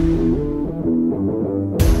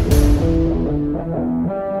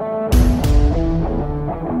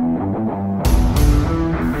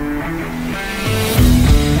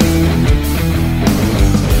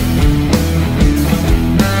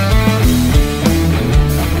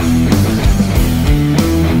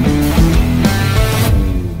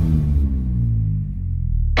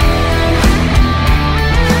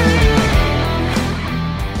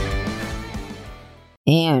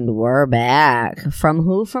 And we're back. From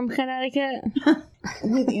who from Connecticut?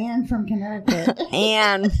 With Anne from Connecticut.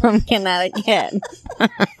 Anne from Connecticut.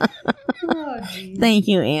 Oh, geez. Thank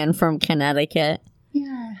you, Anne from Connecticut.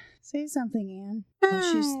 Yeah. Say something, Anne.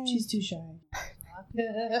 Oh, she's too shy.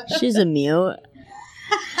 She's a mute.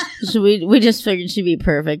 So we just figured she'd be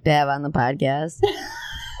perfect to have on the podcast.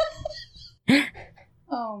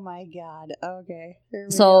 Oh my God. Okay.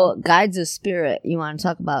 So guides of spirit. You want to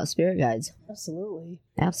talk about spirit guides? Absolutely.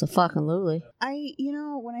 Absolutely.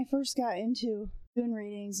 When I first got into doing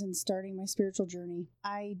readings and starting my spiritual journey,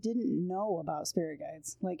 I didn't know about spirit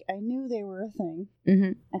guides. Like, I knew they were a thing.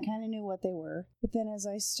 I kind of knew what they were. But then as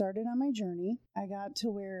I started on my journey, I got to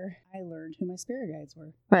where I learned who my spirit guides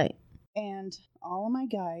were. Right. And all of my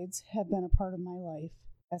guides have been a part of my life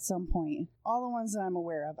at some point. All the ones that I'm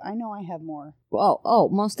aware of. I know I have more. Oh,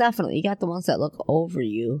 most definitely. You got the ones that look over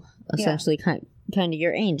you. Essentially, kind of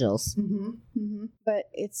your angels. But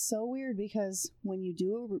it's so weird because when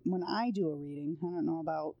I do a reading, I don't know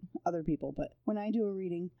about other people, but when I do a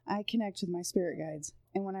reading, I connect with my spirit guides.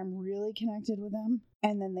 And when I'm really connected with them,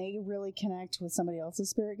 and then they really connect with somebody else's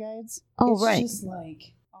spirit guides, it's just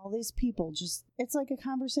like all these people it's like a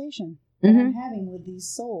conversation that I'm having with these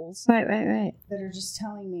souls. Right. That are just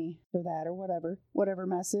telling me for that or whatever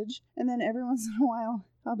message. And then every once in a while,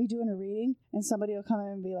 I'll be doing a reading and somebody will come in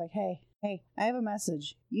and be like, hey, hey, I have a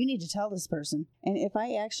message. You need to tell this person. And if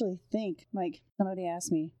I actually think, like somebody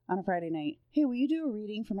asked me on a Friday night, hey, will you do a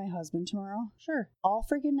reading for my husband tomorrow? Sure. All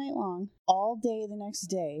freaking night long, all day the next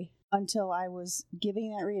day, until I was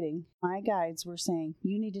giving that reading, my guides were saying,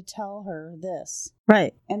 you need to tell her this.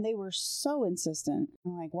 Right. And they were so insistent.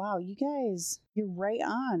 I'm like, wow, you guys, you're right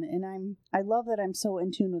on. And I love that I'm so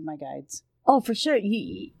in tune with my guides. Oh, for sure.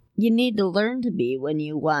 You need to learn to be when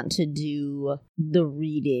you want to do the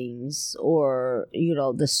readings or,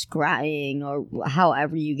 the scrying or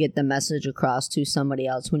however you get the message across to somebody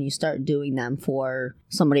else when you start doing them for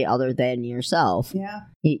somebody other than yourself. Yeah.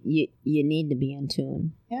 You need to be in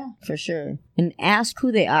tune. Yeah. For sure. And ask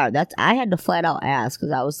who they are. I had to flat out ask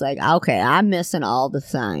because I was like, okay, I'm missing all the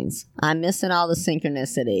signs. I'm missing all the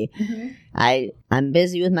synchronicity. Mm-hmm. I'm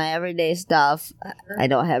busy with my everyday stuff. I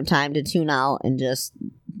don't have time to tune out and just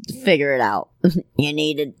figure it out. You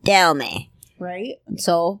need to tell me. Right?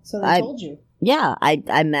 So they told you. Yeah,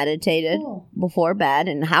 I meditated before bed,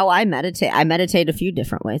 and how I meditate a few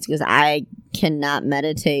different ways because I cannot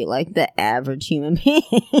meditate like the average human being.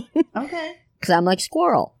 Okay. Because I'm like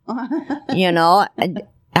squirrel.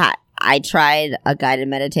 I tried a guided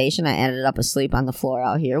meditation. I ended up asleep on the floor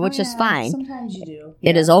out here, which is fine. Sometimes you do.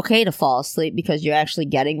 It is okay to fall asleep because you're actually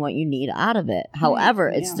getting what you need out of it. However,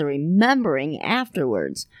 it's the remembering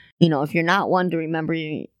afterwards. If you're not one to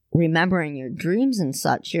remembering your dreams and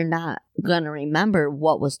such, you're not going to remember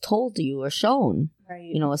what was told to you or shown,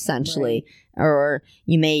 right. Essentially. Right. Or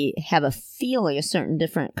you may have a feeling, a certain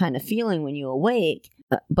different kind of feeling when you awake,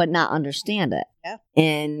 but not understand it. Yeah.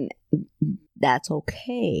 And that's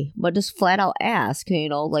okay. But just flat out ask,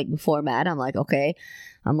 like before bed, I'm like, okay,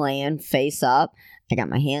 I'm laying face up. I got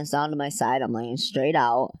my hands down to my side. I'm laying straight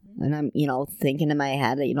out. And I'm, thinking in my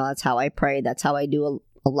head that, that's how I pray. That's how I do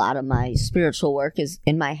a lot of my spiritual work is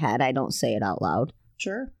in my head. I don't say it out loud.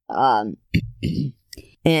 Sure.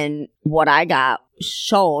 And what I got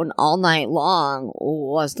shown all night long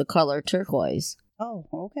was the color turquoise. Oh,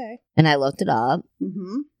 okay. And I looked it up.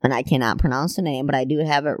 Mm-hmm. And I cannot pronounce the name, but I do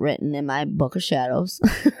have it written in my book of shadows.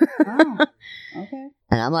 Oh, okay.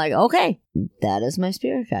 And I'm like, okay, that is my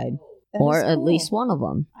spirit guide. Or at least one of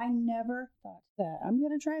them. I never thought that. I'm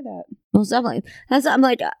going to try that. Most definitely. I'm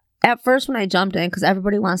like, at first when I jumped in, because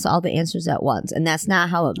everybody wants all the answers at once, and that's not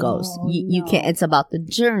how it goes. You can't. It's about the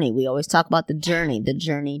journey. We always talk about the journey. The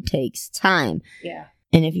journey takes time. Yeah.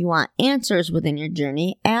 And if you want answers within your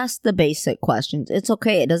journey, ask the basic questions. It's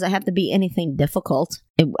okay. It doesn't have to be anything difficult.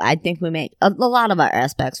 I think we make a lot of our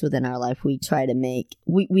aspects within our life, we try to make,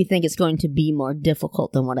 we think it's going to be more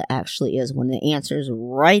difficult than what it actually is when the answer is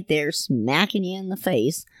right there smacking you in the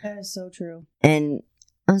face. That is so true. And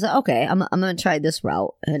I was like, okay, I'm going to try this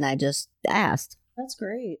route. And I just asked. That's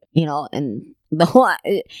great. And the whole,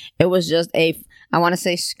 it was just I want to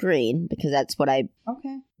say screen because that's what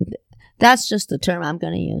Okay. That's just the term I'm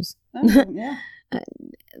going to use. Oh, yeah.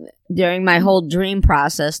 During my whole dream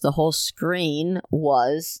process, the whole screen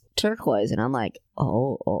was turquoise. And I'm like,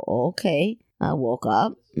 oh, okay. I woke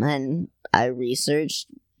up and I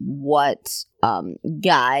researched what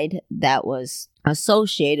guide that was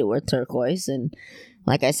associated with turquoise. And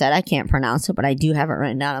like I said, I can't pronounce it, but I do have it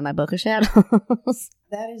written down in my book of shadows.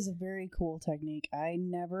 That is a very cool technique. I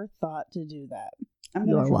never thought to do that.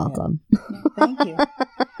 You're welcome. Yeah, thank you.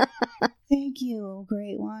 Thank you,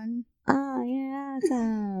 great one. Oh, you're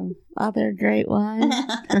welcome. Other great one.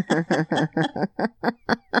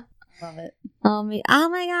 Love it. Oh my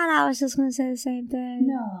God, I was just going to say the same thing.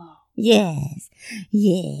 No. Yes.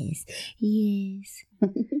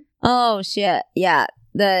 Oh, shit. Yeah.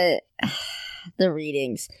 The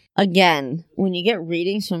readings. Again, when you get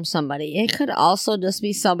readings from somebody, it could also just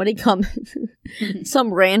be somebody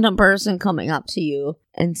some random person coming up to you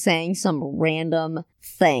and saying some random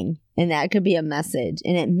thing. And that could be a message.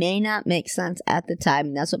 And it may not make sense at the time.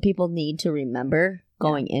 And that's what people need to remember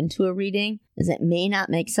going into a reading, is it may not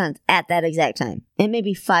make sense at that exact time. It may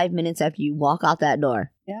be 5 minutes after you walk out that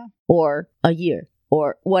door. Yeah. Or a year.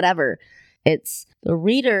 Or whatever. It's the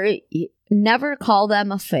reader. Never call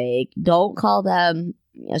them a fake. Don't call them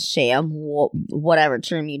a sham, whatever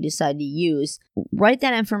term you decide to use. Write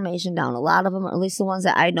that information down. A lot of them, or at least the ones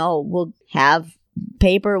that I know, will have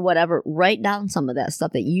paper, whatever. Write down some of that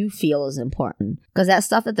stuff that you feel is important. Because that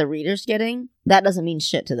stuff that the reader's getting, that doesn't mean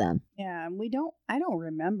shit to them. Yeah, and I don't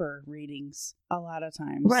remember readings a lot of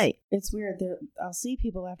times. Right. It's weird. I'll see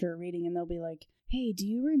people after a reading and they'll be like, hey, do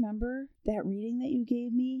you remember that reading that you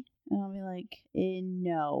gave me? And I'll be like,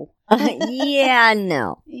 no. Yeah,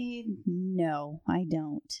 no. No, I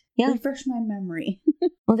don't. Yeah. Refresh my memory.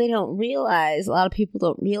 Well, they don't realize, a lot of people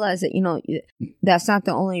don't realize that, that's not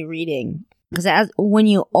the only reading. Because when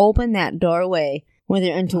you open that doorway with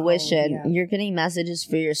your intuition, yeah. you're getting messages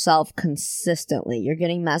for yourself consistently. You're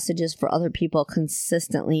getting messages for other people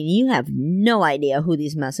consistently. You have no idea who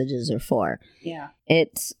these messages are for. Yeah.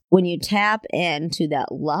 It's when you tap into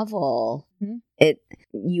that level,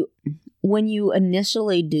 when you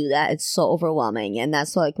initially do that, it's so overwhelming. And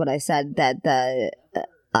that's like what I said, that the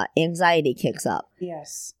anxiety kicks up.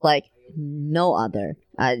 Yes. Like no other.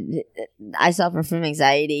 I suffer from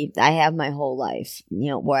anxiety. I have my whole life,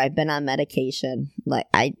 where I've been on medication. Like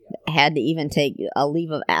I had to even take a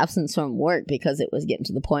leave of absence from work because it was getting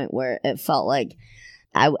to the point where it felt like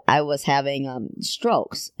I was having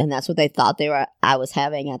strokes, and that's what they thought I was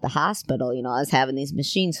having at the hospital. I was having these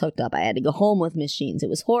machines hooked up. I had to go home with machines. It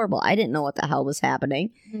was horrible. I didn't know what the hell was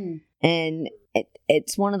happening. And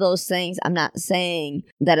it's one of those things. I'm not saying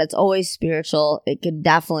that it's always spiritual. It could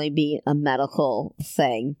definitely be a medical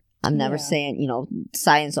thing. I'm never saying,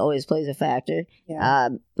 science always plays a factor. Yeah.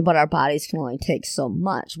 But our bodies can only take so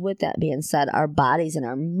much. With that being said, our bodies and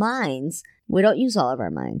our minds, we don't use all of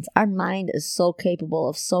our minds. Our mind is so capable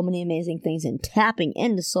of so many amazing things and tapping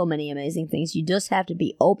into so many amazing things. You just have to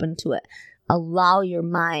be open to it. Allow your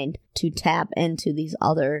mind to tap into these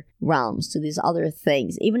other realms, to these other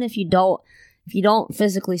things. Even if you don't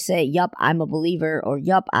physically say, yup, I'm a believer, or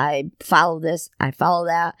yup, I follow this, I follow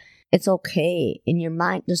that, it's okay. In your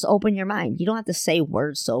mind, just open your mind. You don't have to say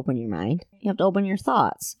words to open your mind. You have to open your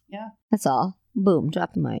thoughts. Yeah. That's all. Boom,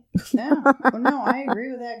 drop the mic. Yeah. Well, no, I agree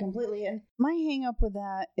with that completely. And my hang up with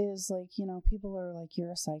that is like, people are like,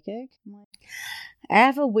 you're a psychic. I'm like, I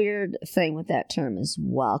have a weird thing with that term as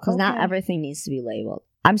well, because not everything needs to be labeled.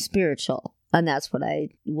 I'm spiritual, and that's what I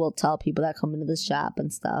will tell people that come into the shop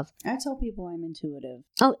and stuff. I tell people I'm intuitive.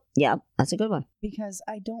 Oh, yeah, that's a good one. Because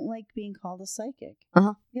I don't like being called a psychic.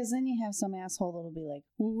 Uh-huh. Because then you have some asshole that'll be like,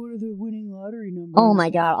 well, what are the winning lottery numbers? Oh my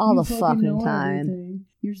God, all You the fucking know time. everything.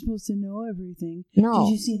 You're supposed to know everything. No,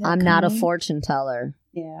 Did you see that I'm not a coming? fortune teller.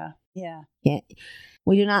 Yeah. Yeah. Yeah,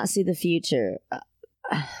 we do not see the future.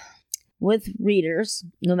 With readers,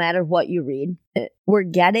 no matter what you read, we're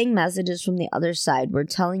getting messages from the other side. We're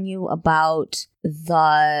telling you about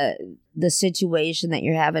the situation that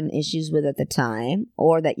you're having issues with at the time,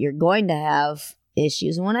 or that you're going to have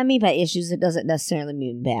issues. And when I mean by issues, it doesn't necessarily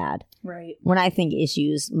mean bad. Right. When I think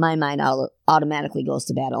issues, my mind automatically goes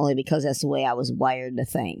to bad, only because that's the way I was wired to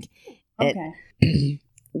think. Okay.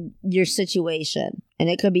 Your situation, and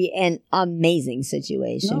it could be an amazing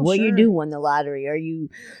situation. No, What sure. you do win the lottery, or you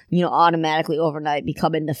automatically overnight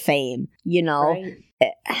become into fame. Right.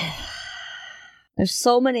 There's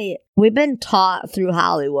so many. We've been taught through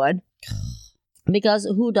Hollywood, because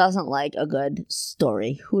who doesn't like a good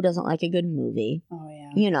story? Who doesn't like a good movie? Oh,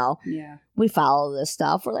 yeah. Yeah. We follow this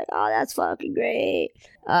stuff. We're like, oh, that's fucking great.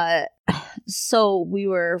 So we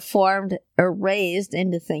were formed or raised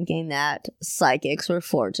into thinking that psychics were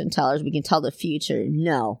fortune tellers. We can tell the future.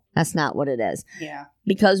 No, that's not what it is. Yeah.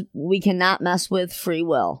 Because we cannot mess with free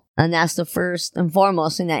will. And that's the first and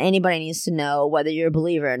foremost thing that anybody needs to know, whether you're a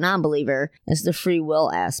believer or non-believer, is the free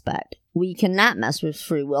will aspect. We cannot mess with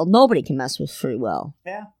free will. Nobody can mess with free will.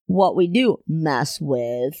 Yeah. What we do mess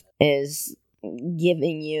with is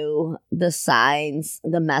giving you the signs,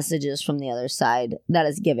 the messages from the other side that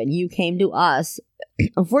is given. You came to us.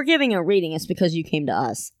 If we're giving a reading, it's because you came to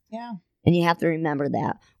us. Yeah. And you have to remember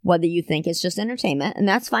that. Whether you think it's just entertainment, and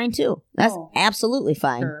that's fine too. That's absolutely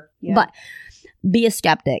fine. Sure. Yeah. But be a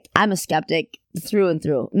skeptic. I'm a skeptic through and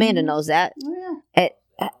through. Amanda knows that. Oh, yeah.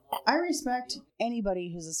 I respect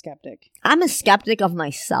anybody who's a skeptic. I'm a skeptic of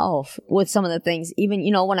myself with some of the things. Even,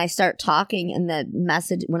 when I start talking and the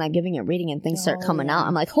message, when I'm giving a reading and things start coming out,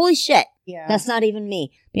 I'm like, holy shit, Yeah. that's not even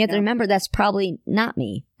me. But you have to remember that's probably not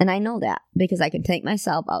me. And I know that because I can take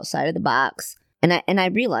myself outside of the box. And I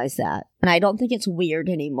realize that. And I don't think it's weird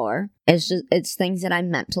anymore. It's things that I'm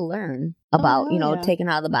meant to learn about, taking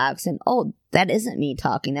out of the box. And, that isn't me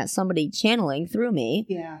talking. That's somebody channeling through me.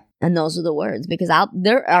 Yeah. And those are the words. Because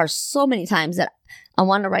there are so many times that I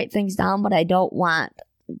want to write things down, but I don't want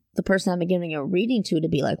the person I'm giving a reading to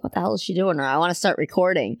be like, what the hell is she doing? Or I want to start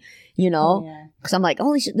recording, Oh, yeah. because I'm like,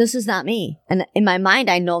 holy shit, this is not me. And in my mind,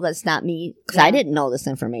 I know that's not me because I didn't know this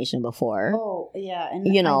information before. Oh, yeah. And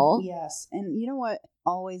yes. And you know what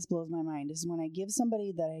always blows my mind is when I give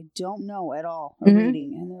somebody that I don't know at all a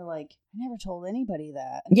reading and they're like, I never told anybody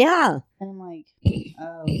that. Yeah. And I'm like,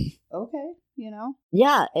 oh, okay.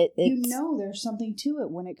 Yeah. There's something to it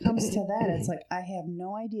when it comes to that. It's like, I have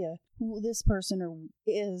no idea who this person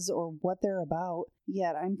is or what they're about,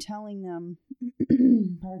 yet I'm telling them,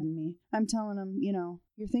 pardon me, I'm telling them,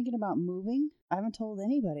 you're thinking about moving? I haven't told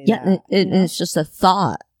anybody that. And it's just a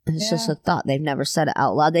thought. It's just a thought. They've never said it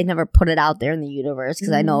out loud. They never put it out there in the universe.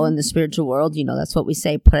 Because I know in the spiritual world, that's what we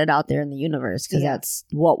say, put it out there in the universe. Because that's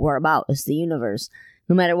what we're about, is the universe.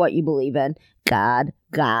 No matter what you believe in, God,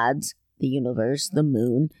 gods, the universe, the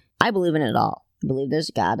moon. I believe in it all. I believe there's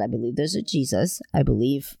God. I believe there's a Jesus. I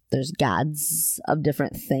believe there's gods of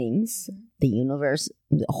different things. The universe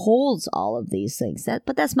holds all of these things.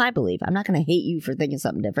 But that's my belief. I'm not going to hate you for thinking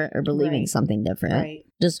something different or believing something different. Right.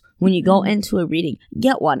 Just when you go into a reading,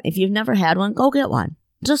 get one. If you've never had one, go get one.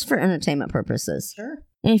 Just for entertainment purposes. Sure.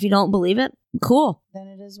 And if you don't believe it, cool. Then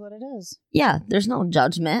it is what it is. Yeah, there's no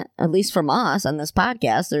judgment, at least from us on this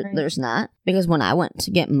podcast. There's not. Because when I went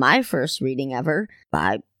to get my first reading ever,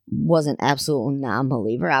 I was an absolute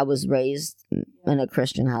non-believer. I was raised in a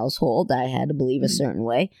Christian household. I had to believe a certain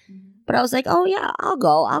way. But I was like, oh yeah, I'll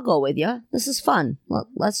go with you. This is fun.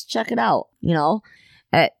 Let's check it out,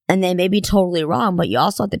 And they may be totally wrong, but you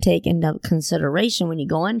also have to take into consideration when you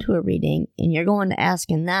go into a reading and you're going to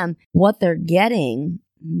asking them what they're getting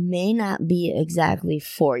may not be exactly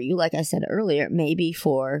for you. Like I said earlier, it may be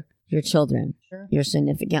for your children, your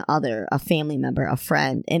significant other, a family member, a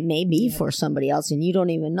friend. It may be for somebody else and you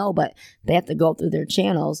don't even know, but they have to go through their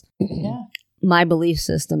channels. Yeah. My belief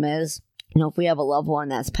system is, if we have a loved one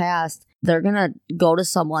that's passed, they're going to go to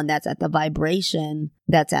someone that's at the vibration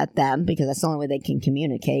that's at them, because that's the only way they can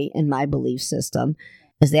communicate in my belief system,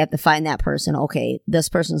 is they have to find that person. Okay, this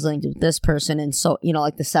person's linked with this person. And so,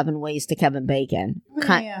 like the 7 ways to Kevin Bacon.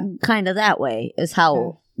 Kind of that way is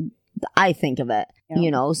how I think of it,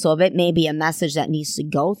 So if it may be a message that needs to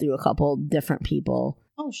go through a couple different people.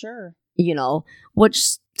 Oh, sure.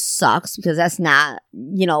 Which sucks because that's not,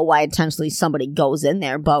 why intentionally somebody goes in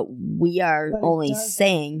there, but we are only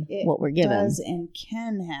saying what we're given. It does and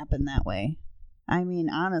can happen that way. I mean,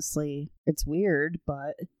 honestly, it's weird,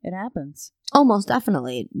 but it happens. Oh, most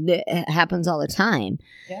definitely. It happens all the time.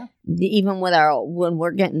 Yeah. Even when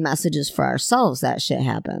we're getting messages for ourselves, that shit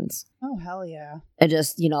happens. Oh, hell yeah. It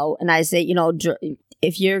just, and I say,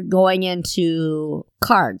 if you're going into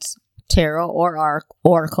cards, tarot or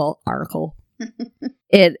oracle,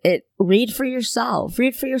 it read for yourself.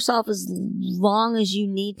 Read for yourself as long as you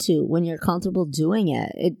need to when you're comfortable doing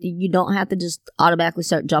it. You don't have to just automatically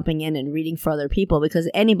start jumping in and reading for other people,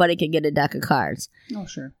 because anybody could get a deck of cards. Oh,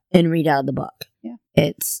 sure. And read out of the book. Yeah.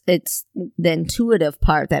 It's the intuitive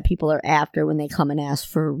part that people are after when they come and ask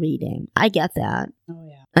for a reading. I get that. Oh,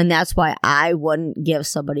 yeah. And that's why I wouldn't give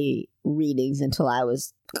somebody readings until I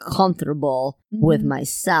was comfortable with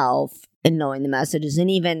myself and knowing the messages.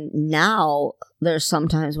 And even now, there's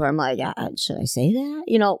sometimes where I'm like, should I say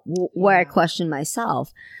that? Where I question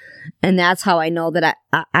myself. And that's how I know that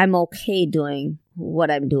I'm okay doing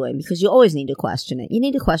what I'm doing, because you always need to question it. You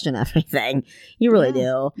need to question everything. You really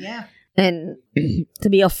do. Yeah. And to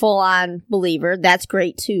be a full-on believer, that's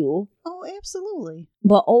great too. Oh, absolutely.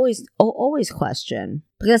 But always question,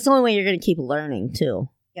 because that's the only way you're going to keep learning too.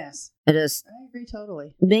 Yes. It is. I agree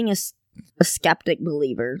totally. Being a skeptic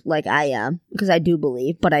believer, like I am, because I do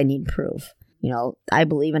believe, but I need proof. I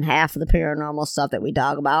believe in half of the paranormal stuff that we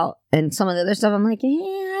talk about, and some of the other stuff I'm like,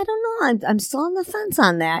 I don't know. I'm still on the fence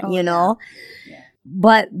on that, Yeah.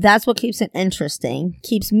 But that's what keeps it interesting,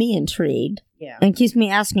 keeps me intrigued, and keeps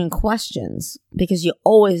me asking questions, because you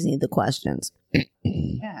always need the questions.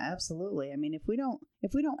 Yeah, absolutely. I mean, if we don't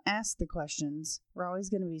ask the questions, we're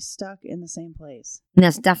always going to be stuck in the same place. And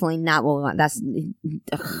that's definitely not what we want. I don't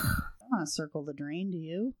want to circle the drain, do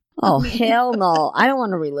you? Oh, hell no. I don't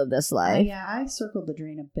want to relive this life. Yeah, I circled the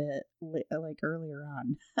drain a bit like earlier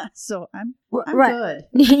on. So I'm right. good.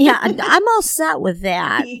 Yeah, I'm all set with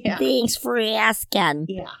that. Yeah. Thanks for asking.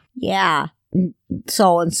 Yeah. Yeah.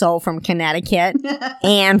 So-and-so from Connecticut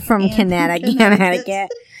and from Connecticut.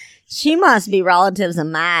 She must be relatives of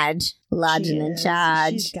Madge, lodging in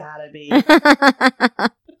charge. She's gotta be.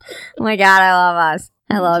 Oh my God, I love us.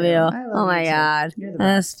 I love you. Oh my God. You're the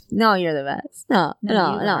best. No, you're the best. No.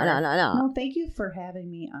 No, thank you for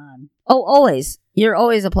having me on. Oh, always. You're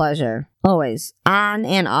always a pleasure. Always. On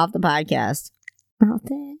and off the podcast. Out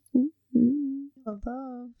there.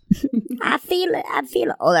 Love. I feel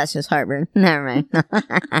it. Oh, that's just heartburn. Never mind.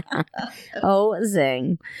 Oh,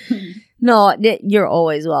 zing. No, you're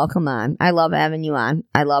always welcome on. I love having you on.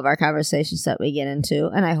 I love our conversations that we get into,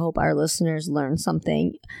 and I hope our listeners learn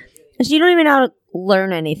something. You don't even know how to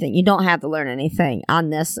learn anything. You don't have to learn anything on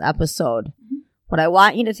this episode. What I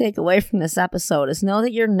want you to take away from this episode is know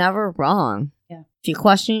that you're never wrong. Yeah. If you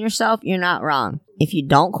question yourself, you're not wrong. If you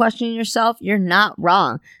don't question yourself, you're not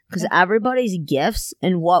wrong. Because everybody's gifts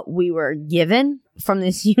and what we were given from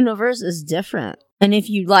this universe is different. And if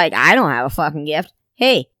you I don't have a fucking gift,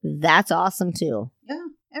 hey, that's awesome too. Yeah,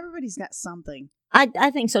 everybody's got something.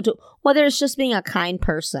 I think so too. Whether it's just being a kind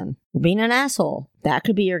person, being an asshole, that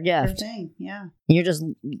could be your Sure gift. thing. Yeah.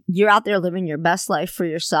 You're out there living your best life for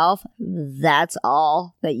yourself. That's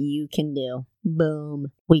all that you can do.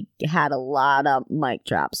 Boom. We had a lot of mic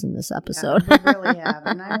drops in this episode. Yeah, we really have.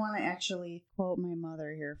 And I want to actually quote my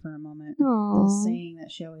mother here for a moment. The Aw. saying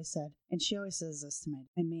that she always said, and she always says this to me,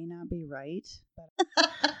 I may not be right, but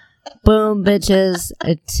Boom, bitches.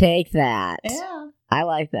 Take that. yeah. I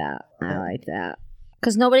like that.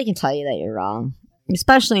 Because nobody can tell you that you're wrong,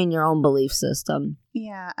 especially in your own belief system.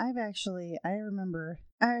 Yeah, I remember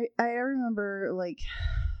like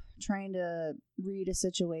trying to read a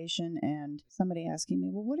situation and somebody asking me,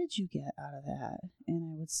 well, what did you get out of that? And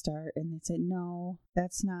I would start and they'd say, no,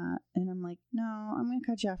 that's not. And I'm like, no, I'm going to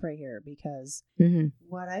cut you off right here because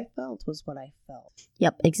what I felt was what I felt.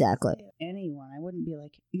 Yep, exactly. Anyone, I wouldn't be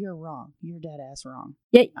like, you're wrong. You're dead ass wrong.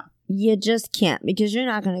 Yeah, No. you just can't, because you're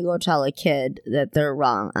not going to go tell a kid that they're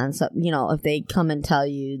wrong on some, if they come and tell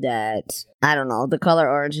you that, I don't know, the color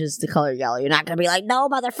orange is the color yellow. You're not going to be like, no,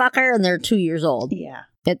 motherfucker, and they're 2 years old. Yeah.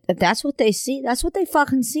 If that's what they see, that's what they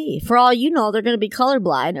fucking see. For all you know, they're going to be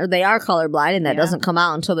colorblind, or they are colorblind, and that doesn't come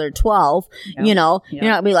out until they're 12. Yep. You're not Yep.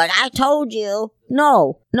 going to be like, I told you.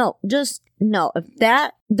 No.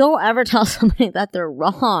 Don't ever tell somebody that they're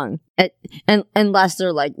wrong. And unless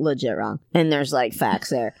they're like legit wrong. And there's like facts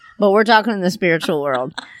there. But we're talking in the spiritual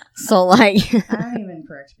world. So like, I don't even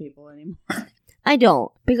correct people anymore. I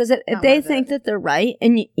don't. Because if Not they worth think it. that they're right,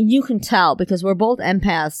 and you can tell because we're both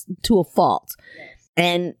empaths to a fault.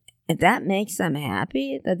 And if that makes them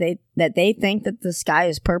happy, that they think that the sky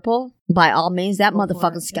is purple, by all means, that Go for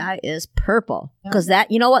motherfucking it, sky is purple. Yeah. Because that,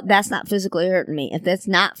 you know what? That's not physically hurting me. If that's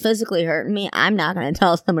not physically hurting me, I'm not going to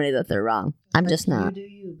tell somebody that they're wrong. I'm just not. You do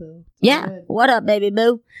you, boo. It's all Yeah. good. What up, baby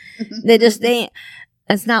boo?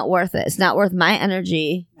 It's not worth it. It's not worth my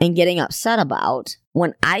energy and getting upset about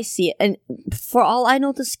when I see it. And for all I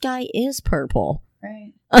know, the sky is purple.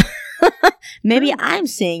 Right. Maybe I'm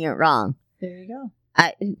seeing it wrong. There you go.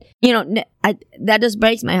 That just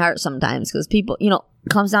breaks my heart sometimes because people,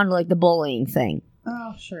 comes down to like the bullying thing,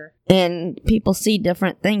 Oh, sure. and people see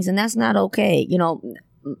different things, and that's not okay. I'm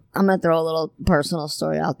gonna throw a little personal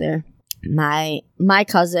story out there. My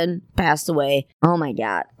cousin passed away. Oh my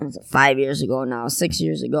God, was it 5 years ago now? 6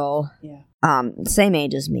 years ago. Yeah. Same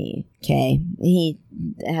age as me. Okay, he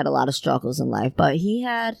had a lot of struggles in life, but he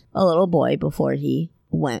had a little boy before he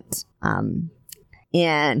went.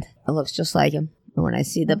 And it looks just like him. And when I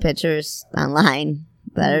see the pictures online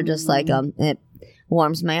that are just like him, it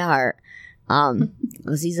warms my heart.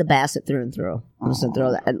 Because he's a bastard through and through. I'm just gonna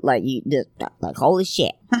throw that like holy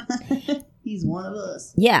shit. He's one of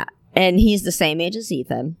us. Yeah, and he's the same age as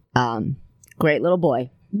Ethan. Great little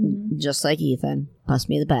boy, Mhm. just like Ethan. Must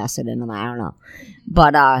be the bastard in him. I don't know,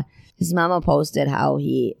 but his mama posted how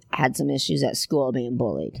he had some issues at school being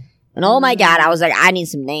bullied. And oh my God, I was like, I need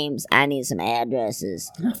some names. I need some addresses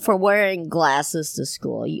for wearing glasses to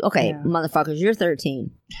school. Okay, Yeah. motherfuckers, you're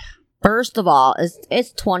 13. First of all,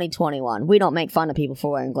 it's 2021. We don't make fun of people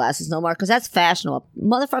for wearing glasses no more because that's fashionable.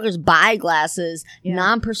 Motherfuckers buy glasses Yeah.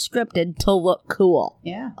 non-prescripted to look cool.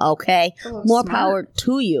 Yeah. Okay? To look More smart. power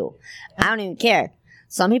to you. I don't even care.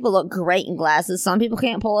 Some people look great in glasses. Some people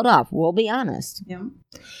can't pull it off. We'll be honest. Yeah.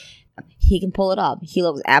 He can pull it off. He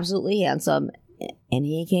looks absolutely handsome. And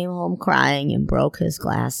he came home crying and broke his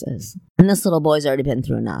glasses. And this little boy's already been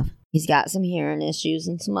through enough. He's got some hearing issues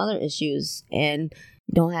and some other issues. And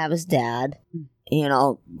don't have his dad.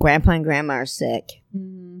 Grandpa and grandma are sick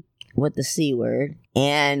Mhm. with the C word.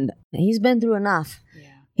 And he's been through enough. Yeah.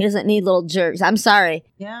 He doesn't need little jerks. I'm sorry.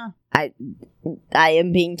 Yeah. I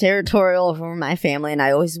am being territorial over my family, and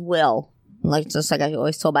I always will. Just like I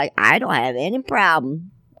always told I don't have any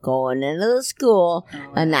problem going into the school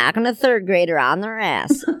and knocking a third grader on their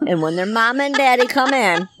ass. And when their mom and daddy come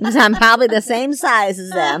in, because I'm probably the same size as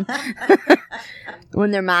them,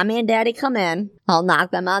 when their mommy and daddy come in, I'll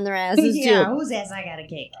knock them on their asses Yeah. too. Whose ass I got a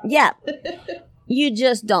cake? Yeah. You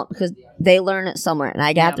just don't, because they learn it somewhere. And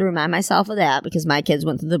I got Yep. to remind myself of that because my kids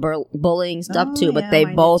went through the bullying stuff Oh, too, but yeah, they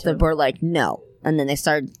mine did both too. were like, no. And then they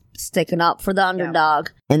started sticking up for the underdog,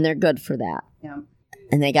 and they're good for that. Yeah.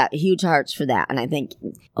 And they got huge hearts for that. And I think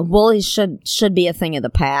bullies should be a thing of the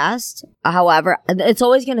past. However, it's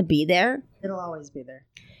always going to be there. It'll always be there.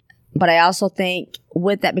 But I also think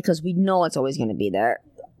with that, because we know it's always going to be there,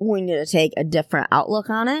 we need to take a different outlook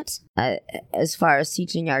on it. As far as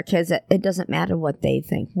teaching our kids, it doesn't matter what they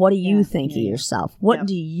think. What do you Yeah, think of yeah. yourself? What Yep.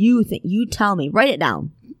 do you think? You tell me. Write it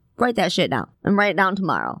down. Write that shit down. And write it down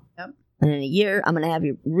tomorrow. Yep. And in a year, I'm going to have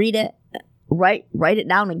you read it. Write it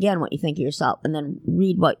down again what you think of yourself. And then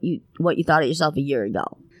read what you thought of yourself a year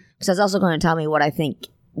ago. Because that's also going to tell me what I think,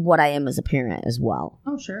 what I am as a parent as well.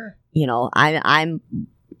 Oh, sure. You know, I'm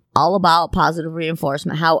all about positive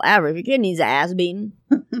reinforcement. However, if your kid needs an ass beating,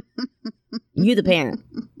 you the parent.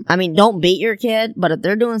 I mean, don't beat your kid, but if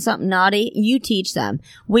they're doing something naughty, you teach them.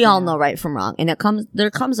 We all know right from wrong. And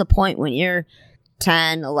there comes a point when you're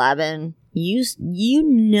 10, 11, you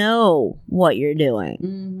know what you're doing.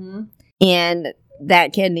 Mm-hmm. And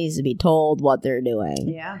that kid needs to be told what they're doing.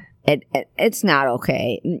 Yeah. It's not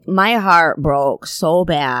okay. My heart broke so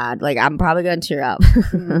bad. Like, I'm probably going to tear up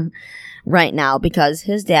right now because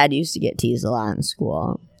his dad used to get teased a lot in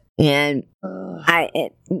school. And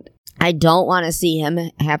I don't want to see him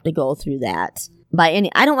have to go through that. I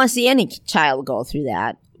don't want to see any child go through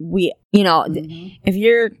that. If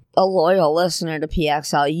you're a loyal listener to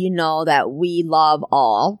PXL, you know that we love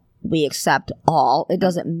all. We accept all. It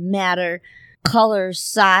doesn't matter color,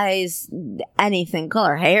 size, anything,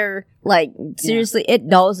 color, hair. Like, seriously, it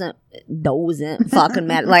doesn't fucking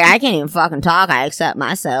matter. Like, I can't even fucking talk. I accept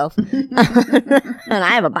myself. And I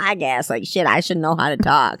have a podcast. Like, shit, I should know how to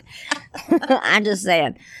talk. I'm just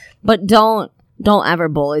saying. But don't ever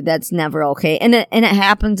bully. That's never okay. And it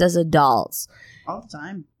happens as adults. All the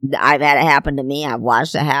time. I've had it happen to me. I've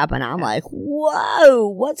watched it happen. I'm like, whoa,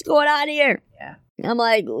 what's going on here? Yeah. I'm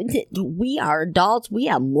like, we are adults. We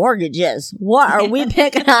have mortgages. What are we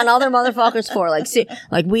picking on other motherfuckers for?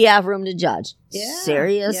 Like we have room to judge. Yeah.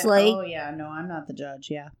 Seriously? Yeah. Oh, yeah. No, I'm not the judge.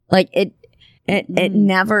 Yeah. Like, it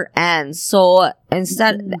never ends. So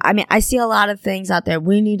instead, I mean, I see a lot of things out there.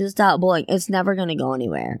 We need to stop bullying. It's never going to go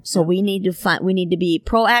anywhere. So we need to be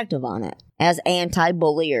proactive on it as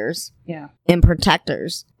anti-bulliers and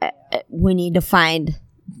protectors. We need to find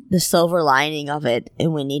the silver lining of it,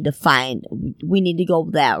 and we need to go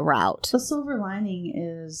that route. The silver lining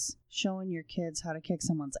is showing your kids how to kick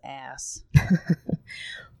someone's ass.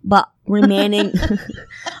 But remaining...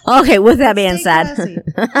 Okay, with that being said...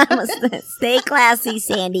 Stay classy,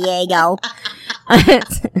 San Diego.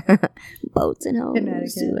 Boats and homes.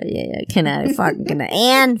 Connecticut. Yeah, Connecticut. Fucking Connecticut.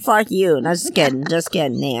 And fuck you. No, just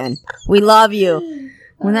kidding, Ann. We love you.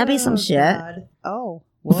 Wouldn't that be some shit? God. Oh.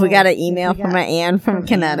 Whoa. If we got an email from an Ann from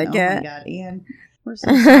Connecticut. Ann. Oh my God, Ann. We're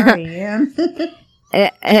so sorry, Ann.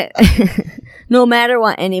 No matter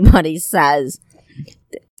what anybody says,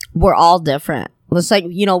 we're all different. It's like,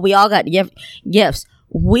 we all got gifts.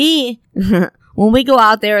 When we go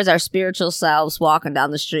out there as our spiritual selves walking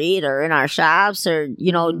down the street or in our shops or,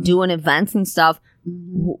 doing events and stuff,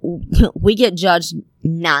 we get judged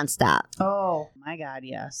nonstop. Oh, my God,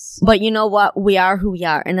 yes. But you know what? We are who we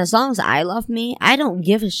are. And as long as I love me, I don't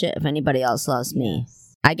give a shit if anybody else loves me.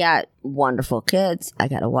 Yes. I got wonderful kids. I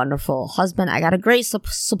got a wonderful husband. I got a great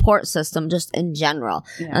support system just in general.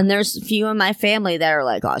 Yeah. And there's a few in my family that are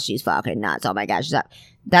like, oh, she's fucking nuts. Oh, my gosh.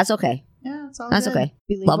 That's okay. Yeah, it's all That's good. Okay.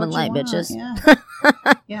 Believe Love and what you light, want. bitches.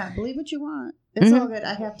 Yeah. Yeah, believe what you want. It's all good.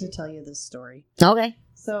 I have to tell you this story. Okay.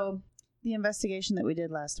 So, the investigation that we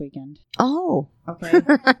did last weekend. Oh. Okay.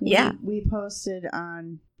 Yeah. We posted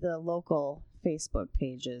on the local Facebook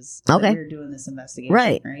pages. Okay. That we were doing this investigation.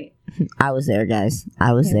 Right. I was there, guys.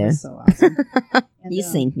 I was there. It was so awesome. And, you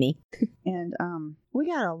synced me. And we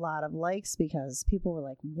got a lot of likes because people were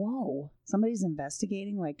like, whoa, somebody's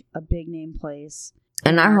investigating like a big name place.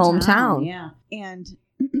 In our hometown. Yeah. And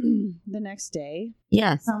the next day,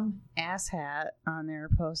 yes, some asshat on there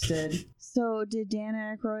posted, so did Dan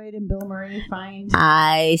Aykroyd and Bill Murray find...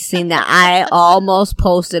 I seen that. I almost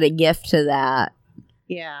posted a gift to that.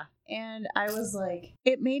 Yeah. And I was like,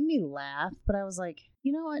 it made me laugh, but I was like,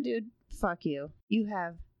 you know what, dude? Fuck you. You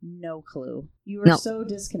have no clue. You were so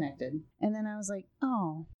disconnected. And then I was like,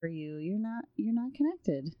 oh, for you, you're not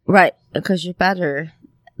connected. Right. Because you're better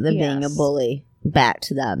than being a bully back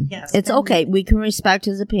to them. Yes. It's okay. We can respect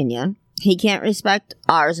his opinion. He can't respect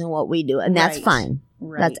ours and what we do, and that's fine.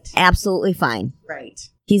 Right. That's absolutely fine. Right.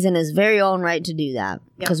 He's in his very own right to do that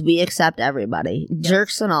because we accept everybody.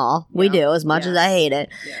 Jerks and all. We do, as much as I hate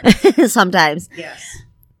it sometimes. Yes.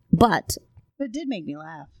 But it did make me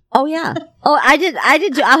laugh. Oh, yeah. Oh, I did.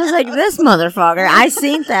 I was like, this motherfucker. I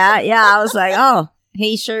seen that. Yeah, I was like, oh,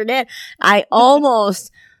 he sure did. I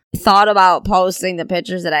almost thought about posting the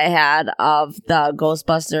pictures that I had of the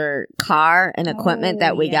Ghostbuster car and equipment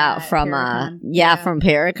that we got from Paracon. From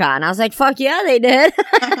Paracon. I was like, fuck yeah, they did.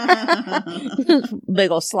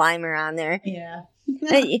 Big old Slimer on there. Yeah.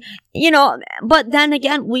 But then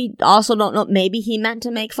again, we also don't know. Maybe he meant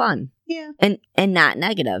to make fun. Yeah. And not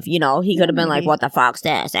negative. He could have been like, what the fuck's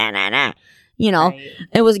this? Right.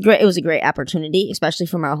 It was great. It was a great opportunity, especially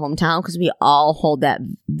from our hometown, because we all hold that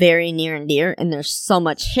very near and dear, and there's so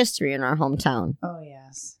much history in our hometown. Oh, yeah.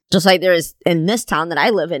 Yes. Just like there is in this town that I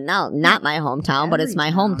live in now, not my hometown, but it's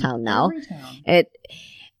my hometown now. Every town. It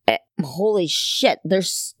holy shit,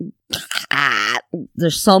 there's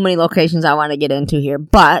so many locations I want to get into here,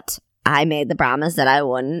 but I made the promise that I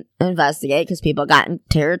wouldn't investigate because people got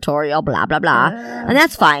territorial, blah blah blah, and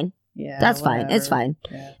that's fine. Yeah, that's fine. It's fine.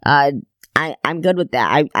 Yeah. I'm good with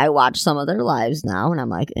that. I watch some of their lives now, and I'm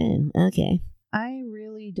like, okay. I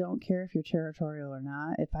really don't care if you're territorial or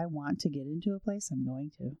not. If I want to get into a place, I'm going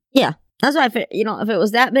to. Yeah, that's why if it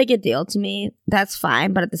was that big a deal to me, that's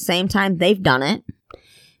fine. But at the same time, they've done it.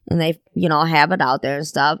 And they, have it out there and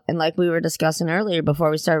stuff. And like we were discussing earlier before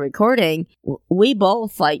we started recording, we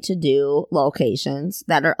both like to do locations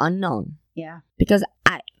that are unknown. Yeah. Because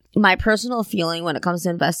my personal feeling when it comes to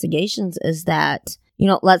investigations is that,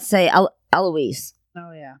 let's say Eloise.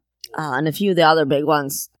 Oh, yeah. And a few of the other big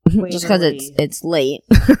ones, Waverly. just because it's late.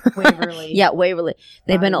 Waverly. Yeah, Waverly.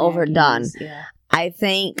 They've been overdone. Yeah. I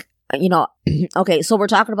think, okay, so we're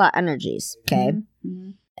talking about energies, okay? Mm-hmm.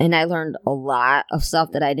 And I learned a lot of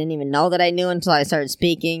stuff that I didn't even know that I knew until I started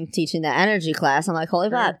teaching the energy class. I'm like, holy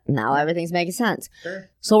fuck, now everything's making sense. Sure.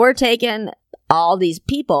 So we're taking all these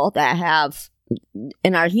people that have,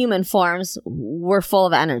 in our human forms, we're full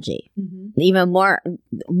of energy. Mm-hmm. Even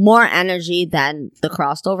more energy than the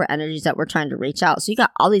crossed over energies that we're trying to reach out. So you got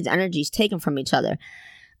all these energies taken from each other.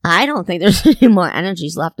 I don't think there's any more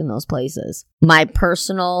energies left in those places. My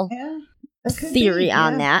personal... theory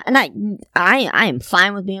on that, and I am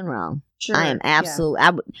fine with being wrong. Sure, I am absolutely.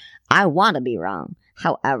 Yeah. I want to be wrong.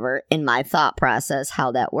 However, in my thought process,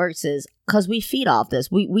 how that works is because we feed off this.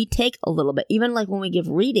 We take a little bit, even like when we give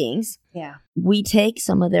readings. Yeah, we take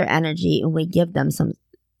some of their energy and we give them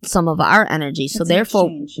some of our energy. So therefore,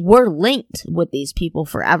 we're linked with these people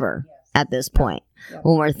forever at this point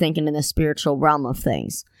when we're thinking in the spiritual realm of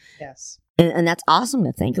things. Yes. And that's awesome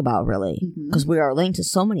to think about, really, because we are linked to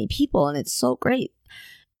so many people, and it's so great.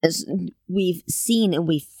 We've seen and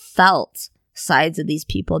we felt sides of these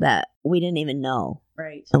people that we didn't even know.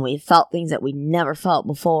 Right. And we felt things that we never felt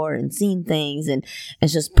before and seen things, and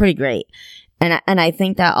it's just pretty great. And I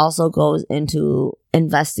think that also goes into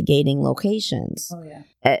investigating locations. Oh, yeah.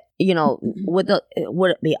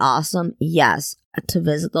 Would it be awesome? Yes. To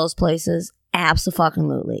visit those places?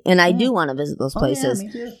 Absolutely. And I do want to visit those places. Yeah,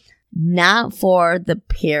 me too. Not for the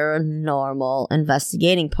paranormal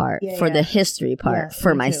investigating part, the history part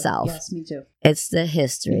for myself. Too. Yes, me too. It's the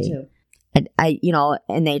history. Me too. And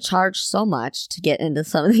they charge so much to get into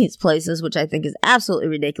some of these places, which I think is absolutely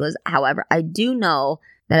ridiculous. However, I do know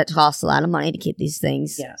that it costs a lot of money to keep these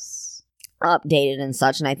things updated and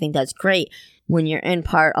such, and I think that's great when you're in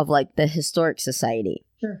part of like the historic society.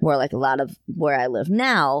 Sure. Where like a lot of where I live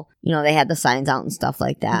now, they had the signs out and stuff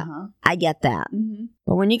like that. Uh-huh. I get that. Mm-hmm.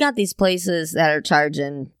 But when you got these places that are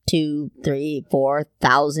charging $2,000, $3,000,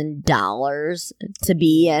 $4,000 to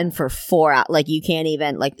be in for 4 hours, like you can't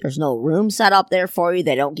even, like there's no room set up there for you.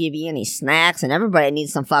 They don't give you any snacks, and everybody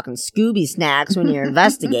needs some fucking Scooby snacks when you're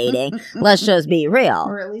investigating. Let's just be real.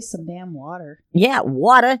 Or at least some damn water. Yeah,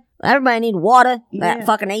 water. Everybody need water. Yeah. That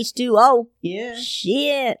fucking H2O. Yeah.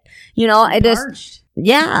 Shit. It just...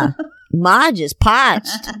 Yeah. Marge is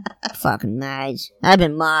parched. Fucking Marge. I've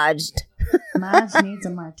been marged. Marge needs a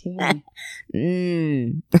martini.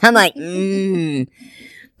 I'm like,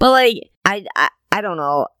 But like, I don't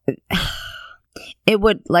know. It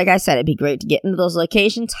would, like I said, it'd be great to get into those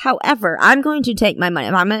locations. However, I'm going to take my money.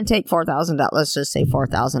 If I'm going to take $4,000, let's just say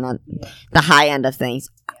 $4,000 on the high end of things.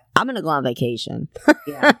 I'm going to go on vacation.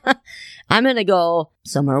 Yeah. I'm going to go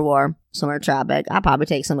somewhere warm, somewhere tropic. I'll probably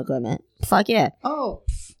take some equipment. Fuck yeah. Oh.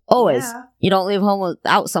 Always. Yeah. You don't leave home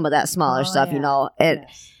without some of that smaller stuff, Some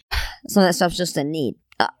of that stuff's just a need.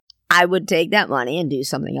 I would take that money and do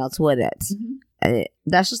something else with it. Mm-hmm.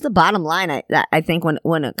 That's just the bottom line. I think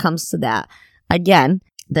when it comes to that. Again,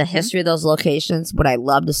 the history of those locations, would I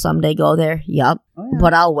love to someday go there? Yup. Oh, yeah.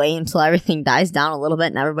 But I'll wait until everything dies down a little bit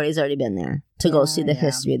and everybody's already been there to go see the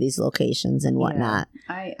history of these locations and whatnot.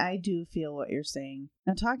 I do feel what you're saying.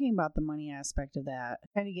 Now, talking about the money aspect of that,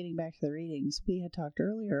 kind of getting back to the readings, we had talked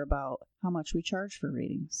earlier about how much we charge for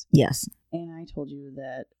readings. Yes. And I told you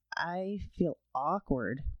that I feel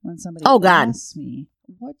awkward when somebody asks me,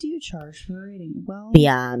 what do you charge for a reading? Well,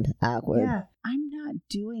 beyond awkward. Yeah, I'm not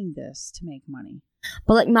doing this to make money.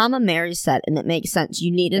 But like Mama Mary said, and it makes sense,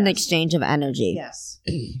 you need an exchange of energy. Yes.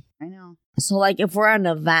 I know. So like if we're at an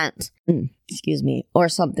event, or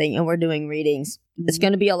something, and we're doing readings, it's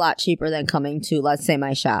going to be a lot cheaper than coming to, let's say,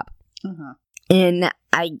 my shop. Uh-huh. And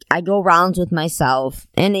I go rounds with myself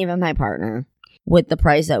and even my partner with the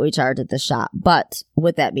price that we charge at the shop. But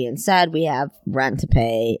with that being said, we have rent to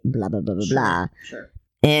pay, blah, blah, blah, blah, blah. Sure.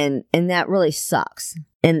 And that really sucks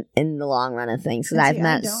in the long run of things, because And I've see,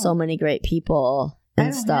 met so many great people and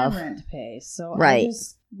I don't stuff. have rent to pay, so Right. I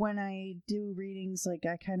just, when I do readings, like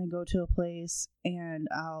I kind of go to a place and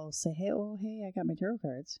I'll say, hey, I got my tarot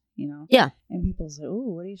cards, you know? Yeah. And people say,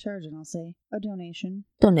 oh, what are you charging? I'll say, a donation.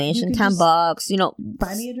 Donation, You can $10, you know,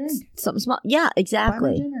 Buy me a drink. something small. Yeah, Buy me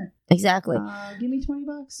exactly. dinner. Exactly. Give me $20.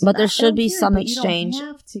 But there I should don't be care, some but you don't exchange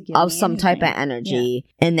have to give of me some type of anything. energy,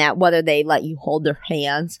 and that whether they let you hold their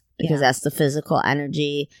hands, because Yeah. that's the physical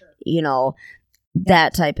energy, you know,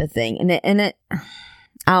 that type of thing. And it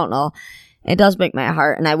I don't know, it does break my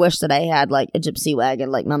heart, and I wish that I had like a gypsy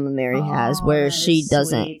wagon like Mama Mary has, Oh, where that she is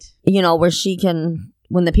doesn't, sweet. you know, where she can,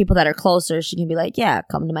 when the people that are closer, she can be like, yeah,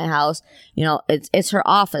 come to my house, you know, it's her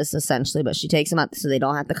office essentially, but she takes them out so they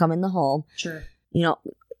don't have to come in the home, Sure. you know.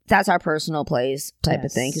 That's our personal place type of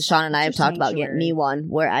Yes. thing. Because Sean and I have It's your talked about getting me sanctuary. one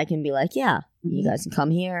where I can be like, yeah, you Mhm. guys can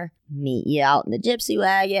come here, meet you out in the gypsy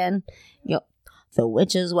wagon, you know, the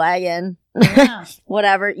witch's wagon, Yeah.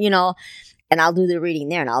 whatever, you know, and I'll do the reading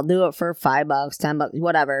there, and I'll do it for $5, $10,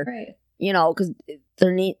 whatever, Right. you know, because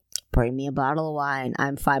bring me a bottle of wine,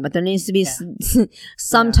 I'm fine, but there needs to be some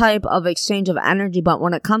Yeah. type of exchange of energy. But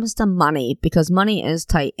when it comes to money, because money is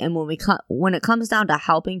tight, and when it comes down to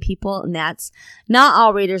helping people, and that's not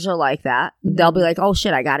all readers are like that. They'll be Mhm. like, oh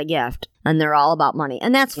shit, I got a gift, and they're all about money,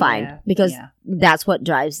 and that's fine, Yeah. because Yeah. that's what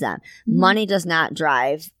drives them. Mhm. Money does not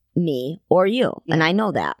drive me or you, and Yeah. I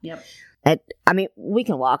know that. Yep. I mean, we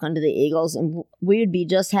can walk under the Eagles, and we would be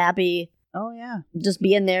just happy Oh, yeah. just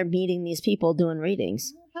being there, meeting these people, doing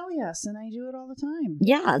readings. Hell yes. And I do it all the time.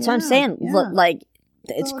 Yeah, that's what I'm Yeah, saying. yeah. Look, like,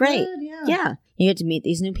 it's all great. good, yeah. Yeah. You get to meet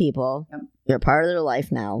these new people. Yep. You're part of their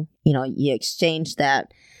life now. You know, you exchange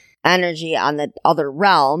that energy on the other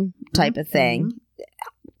realm type of thing. Mhm.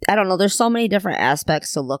 I don't know. There's so many different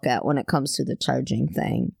aspects to look at when it comes to the charging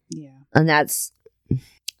thing. Yeah. And that's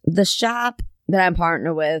the shop that I'm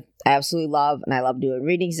partnered with. I absolutely love, and I love doing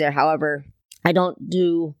readings there. However, I don't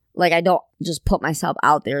just put myself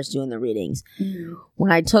out there as doing the readings. Mhm.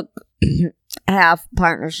 When I took half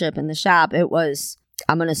partnership in the shop, it was,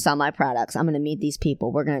 I'm going to sell my products. I'm going to meet these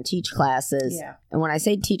people. We're going to teach classes. Yeah. And when I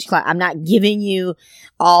say teach class, I'm not giving you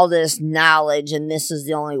all this knowledge and this is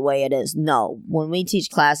the only way it is. No. When we teach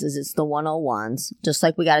classes, it's the 101s. Just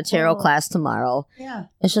like we got a tarot Oh. class tomorrow. Yeah.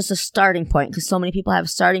 It's just a starting point, because so many people have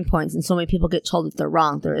starting points and so many people get told that they're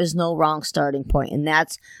wrong. There is no wrong starting point, and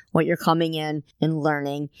that's what you're coming in and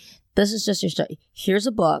learning. This is just your start. Here's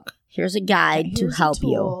a book. Here's a guide to Here's a help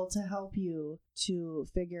you. tool to help you to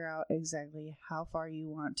figure out exactly how far you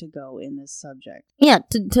want to go in this subject. Yeah,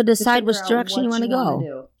 to decide figure which out direction you what want to wanna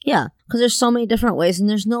go. do. Yeah, because there's so many different ways, and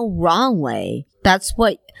there's no wrong way. That's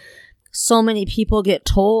what so many people get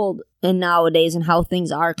told in nowadays, and how things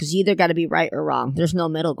are, because you either got to be right or wrong. There's no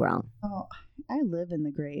middle ground. Oh, I live in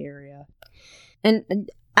the gray area. And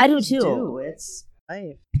I do Just too. do. It's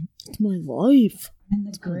life. It's my life. In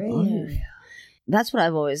the gray life. area. That's what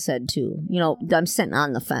I've always said too. You know, I'm sitting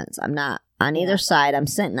on the fence. I'm not on either Yeah. side. I'm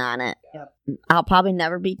sitting on it. Yep. I'll probably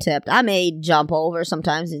never be tipped. I may jump over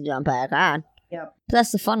sometimes and jump back on. Yep. But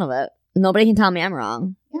that's the fun of it. Nobody can tell me I'm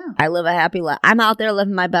wrong. Yeah. I live a happy life. I'm out there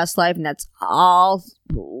living my best life, and that's all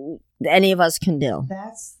any of us can do.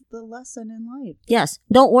 That's the lesson in life. Yes.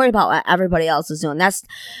 Don't worry about what everybody else is doing. That's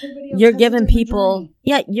Everybody else you're has a giving different people journey.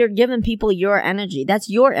 yeah, you're giving people your energy. That's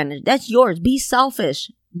your energy. That's yours. Be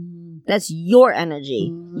selfish. Mm. That's your energy.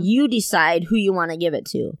 Mhm. You decide who you want to give it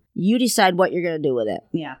to. You decide what you're going to do with it.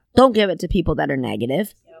 Yeah. Don't give it to people that are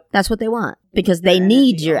negative. Yep. That's what they want, because they Their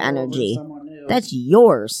need energy your all over energy. someone new. That's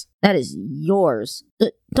yours. That is yours.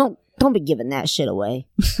 Don't be giving that shit away.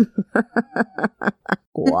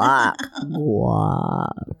 Guac.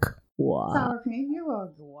 Guac. Guac. sour cream. You're a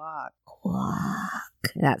guac.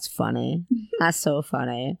 Quack. That's funny. That's so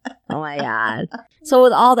funny. Oh my God. So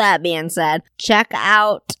with all that being said, check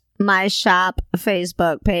out my shop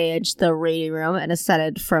Facebook page, The Reading Room, and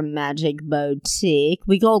Ascended from Magic Boutique.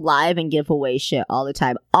 We go live and give away shit all the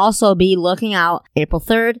time. Also be looking out April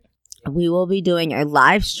 3rd. We will be doing a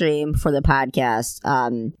live stream for the podcast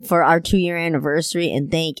for our 2-year anniversary, and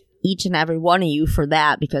thank each and every one of you for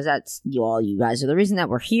that, because that's you guys are the reason that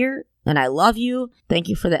we're here, and I love you. Thank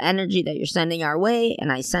you for the energy that you're sending our way,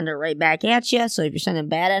 and I send it right back at you. So if you're sending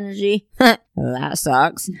bad energy, that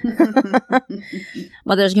sucks.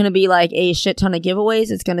 But there's going to be like a shit ton of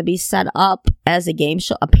giveaways. It's going to be set up as a game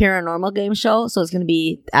show, a paranormal game show. So it's going to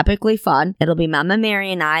be epically fun. It'll be Mama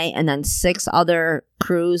Mary and I, and then 6 other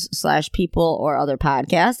crews / people or other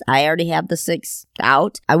podcasts. I already have the 6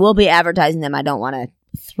 out. I will be advertising them. I don't want to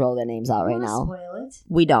throw the names out right Don't now. Spoil it.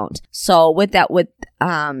 We don't. So with that,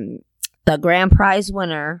 the grand prize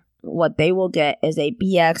winner what they will get is a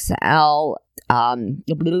BXL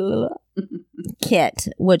kit,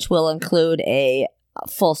 which will include a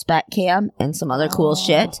full spec cam and some other cool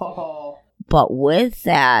shit. But with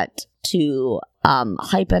that, to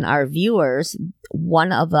hype in our viewers,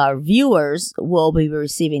 one of our viewers will be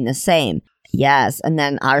receiving the same. Yes, and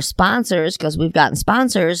then our sponsors, because we've gotten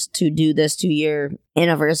sponsors to do this 2-year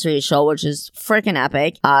anniversary show, which is freaking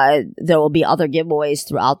epic. There will be other giveaways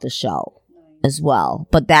throughout the show as well.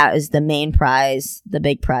 But that is the main prize, the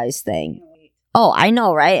big prize thing. Oh, I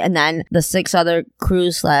know, right? And then the 6 other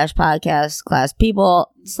crew/podcast class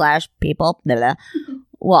people blah, blah,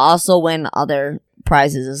 will also win other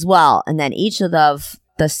prizes as well. And then each of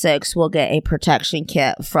the 6 will get a protection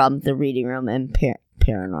kit from the Reading Room and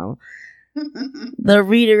Paranormal. The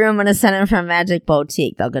Reading Room and a Center for Magic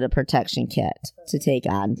Boutique. They'll get a protection kit to take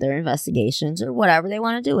on their investigations or whatever they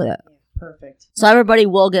want to do with it. Perfect. So everybody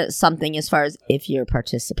will get something as far as if you're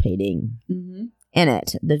participating in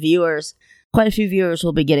it. The viewers, quite a few viewers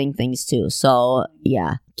will be getting things too. So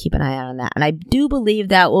yeah, keep an eye out on that. And I do believe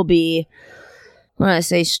that will be, when I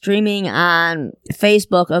say streaming on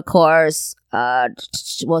Facebook, of course,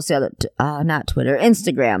 what's the other, not Twitter,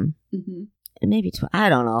 Instagram. Maybe I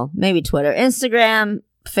don't know. Maybe Twitter, Instagram,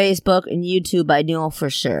 Facebook, and YouTube. I know for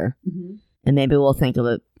sure, and maybe we'll think of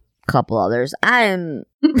a couple others. I am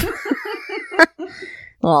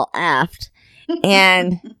well aft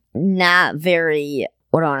and not very.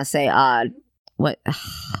 What do I want to say? What?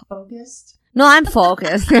 Focused. No, I'm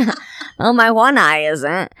focused. Oh, my one eye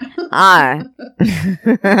isn't.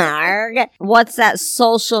 What's that?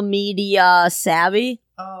 Social media savvy?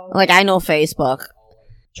 Oh, like I know Facebook.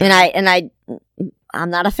 And I'm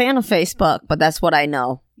not a fan of Facebook, but that's what I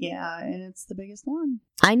know. yeah, and it's the biggest one.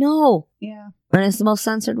 I know. Yeah, And it's the most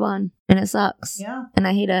censored one. And it sucks. yeah. And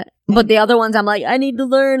I hate it. But the other ones, I'm like, I need to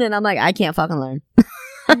learn. And I'm like, I can't fucking learn.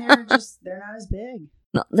 And they're not as big.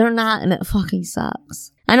 No, they're not. And it fucking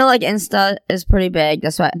sucks. I know like Insta is pretty big.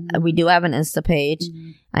 That's why we do have an Insta page.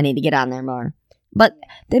 I need to get on there more. But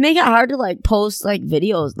they make it hard to like post like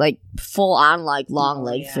videos, like full on like long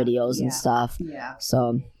leg videos and stuff. Yeah.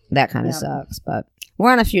 So that kind of sucks. But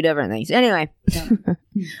we're on a few different things. Anyway,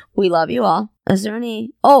 we love you all. Is there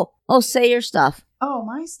any? Oh, say your stuff. Oh,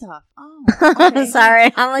 my stuff. Oh, okay.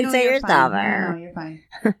 Sorry. I'm like, No, say you're your fine. stuff. No, you're fine.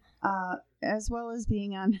 As well as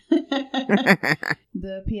being on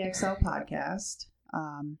the PXL podcast.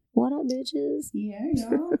 What up, bitches? Yeah,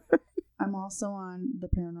 yeah. I'm also on the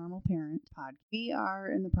Paranormal Parent pod. We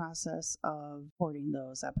are in the process of recording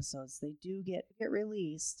those episodes. They do get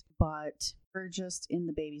released, but we're just in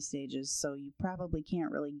the baby stages, so you probably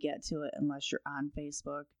can't really get to it unless you're on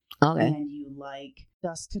Facebook. Okay. And you like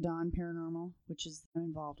Dusk to Dawn Paranormal, which is I'm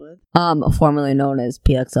involved with. Formerly known as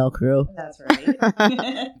PXL Crew. That's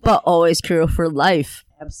right. But always Crew for life.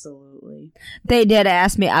 Absolutely. They did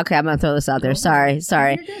ask me. Okay, I'm gonna throw this out there. Sorry.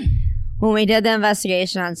 You're good. When we did the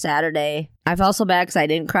investigation on Saturday, I felt so bad because I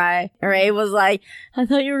didn't cry. Ray was like, I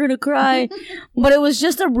thought you were going to cry. But it was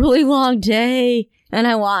just a really long day. And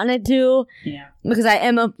I wanted to. Yeah. Because I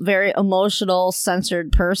am a very emotional,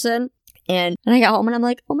 censored person. And I got home and I'm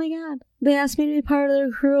like, oh my God, they asked me to be part of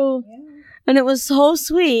their crew. Yeah. And it was so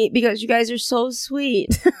sweet because you guys are so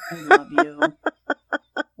sweet. I love you.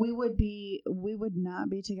 We would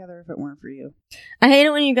not be together if it weren't for you. I hate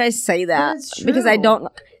it when you guys say that. That's true. Because I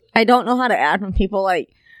don't know how to act when people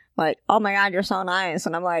like, oh my God, you're so nice.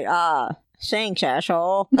 And I'm like, thanks,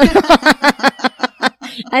 asshole.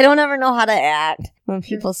 I don't ever know how to act when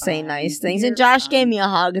people say nice things. And Josh gave me a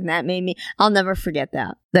hug and that made me, I'll never forget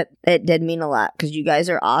that. That it did mean a lot because you guys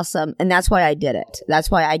are awesome. And that's why I did it.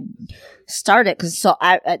 That's why I started because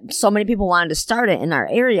so many people wanted to start it in our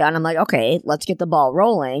area. And I'm like, okay, let's get the ball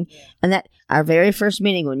rolling. And that our very first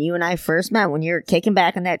meeting when you and I first met, when you were kicking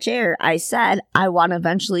back in that chair, I said, I want to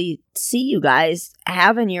eventually see you guys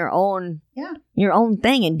having your own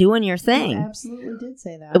thing and doing your thing. You absolutely did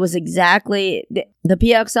say that. It was exactly the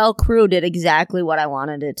PXL crew did exactly what I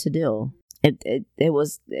wanted it to do.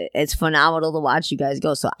 It's phenomenal to watch you guys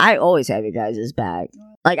go. So I always have you guys' back.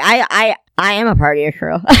 Like I am a part of your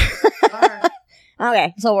crew.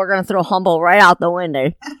 Okay, so we're gonna throw Humble right out the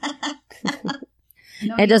window.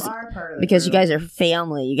 No, It you just are part of the because crew. you guys are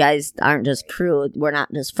family. You guys aren't just crew. We're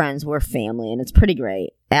not just friends. We're family, and it's pretty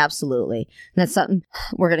great. Absolutely, and that's something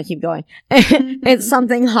we're gonna keep going. It's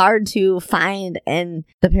something hard to find in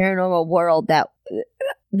the paranormal world, that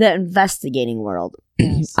the investigating world.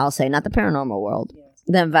 Yes. I'll say, not the paranormal world. Yes.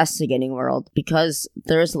 the investigating world, because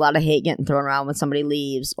there's a lot of hate getting thrown around when somebody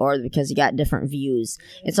leaves or because you got different views.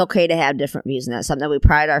 It's okay to have different views, and that's something that we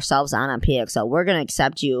pride ourselves on PXL. We're going to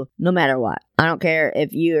accept you no matter what. I don't care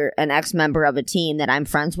if you're an ex-member of a team that I'm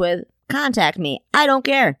friends with. Contact me. I don't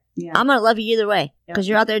care. Yeah. I'm going to love you either way because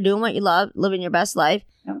you're out there doing what you love, living your best life,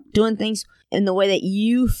 doing things in the way that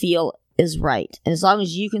you feel is right. And as long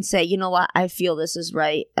as you can say, you know what, I feel this is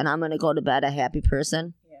right, and I'm going to go to bed a happy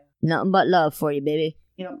person. Yeah. Nothing but love for you, baby.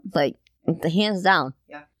 Yep. Like, the hands down.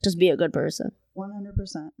 Yeah. Just be a good person. 100%.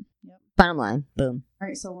 Yep. Bottom line. Boom. All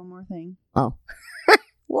right, so one more thing. Oh.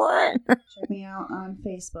 What? Check me out on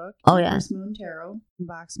Facebook. Oh, yeah. Empress Moon Tarot.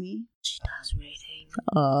 Inbox me. She does readings.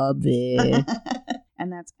 Oh, babe.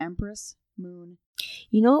 And that's Empress Moon.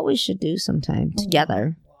 You know what we should do sometime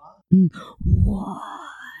together? What?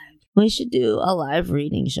 We should do a live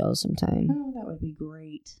reading show sometime. Oh, that would be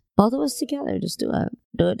great. Both of us together. Just do it.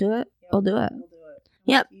 Do it. Yep, We'll do it. We'll do it.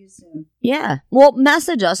 Yep. See you soon. Yeah. Well,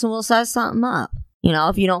 message us and we'll set something up. You know,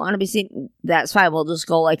 if you don't want to be seen, that's fine. We'll just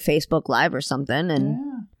go like Facebook Live or something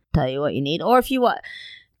and tell you what you need. Or if you want,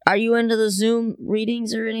 are you into the Zoom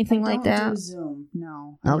readings or anything like that? I don't do Zoom.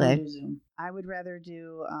 No. I don't do Zoom. I would rather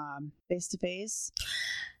do face-to-face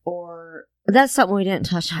or... That's something we didn't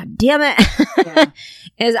touch on. Damn it. Yeah.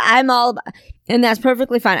 Is I'm all about, and that's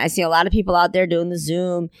perfectly fine. I see a lot of people out there doing the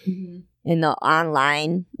Zoom and the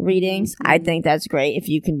online readings. I think that's great. If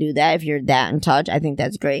you can do that, if you're that in touch, I think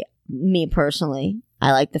that's great. Me personally,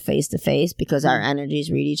 I like the face-to-face because our energies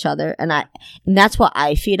read each other. And that's what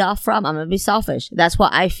I feed off from. I'm going to be selfish. That's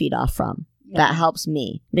what I feed off from. Yeah. That helps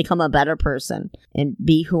me become a better person and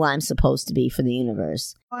be who I'm supposed to be for the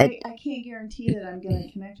universe. Well, I can't guarantee that I'm going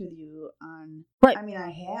to connect with you on... Right. I mean, I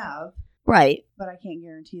have. Right. But I can't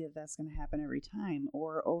guarantee that that's going to happen every time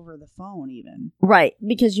or over the phone even. Right.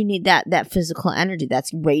 Because you need that physical energy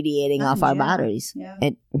that's radiating off our bodies. Yeah.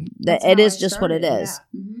 It is just what it is.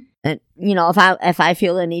 Yeah. Mm-hmm. And, you know, if I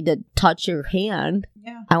feel the need to touch your hand,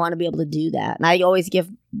 I want to be able to do that. And I always give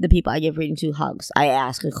the people I give reading to hugs. I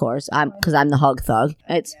ask, of course, because I'm the hug thug.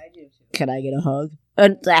 I do too. Can I get a hug?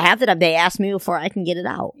 And half the time they ask me before I can get it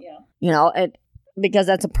out. Yeah. You know, because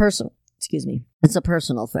that's it's a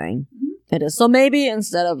personal thing. Mm-hmm. It is. So maybe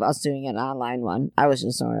instead of us doing an online one, I was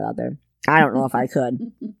just throwing it out there. I don't know if I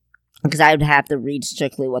could. Because I would have to read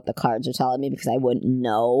strictly what the cards are telling me because I wouldn't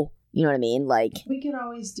know. You know what I mean? Like, we could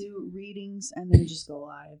always do readings and then just go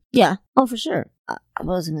live. Yeah. Oh, for sure. I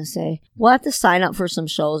was going to say, we'll have to sign up for some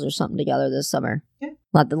shows or something together this summer. Yeah.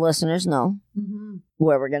 Let the listeners know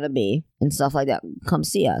where we're going to be and stuff like that. Come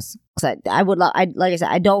see us. Because like I said,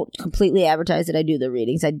 I don't completely advertise that I do the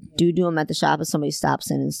readings. I do them at the shop if somebody stops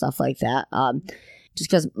in and stuff like that. Just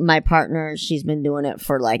because my partner, she's been doing it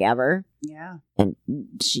for like ever. Yeah. And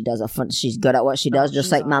she does she's good at what she does,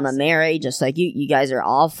 just like Mama Mary, just like you guys are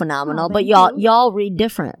all phenomenal. But y'all read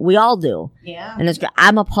different. We all do. Yeah. And it's great.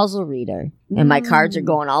 I'm a puzzle reader and my cards are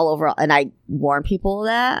going all over and I warn people of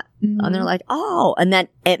that. And they're like, oh, and then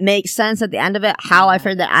it makes sense at the end of it. How I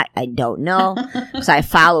figured that, I don't know. Because I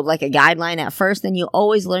followed like a guideline at first, and you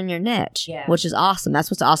always learn your niche, which is awesome.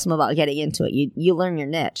 That's what's awesome about getting into it. You learn your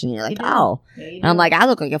niche and you're like, oh. And I'm like, I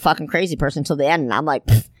look like a fucking crazy person till the end. And I'm like,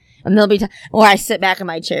 pfft. And there'll be or I sit back in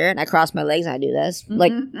my chair and I cross my legs and I do this,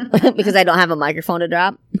 like, because I don't have a microphone to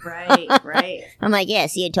drop. Right. I'm like, yeah,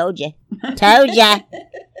 see, I told you. Tower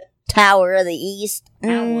of the East.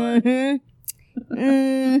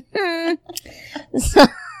 So,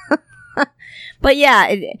 but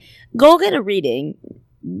yeah, go get a reading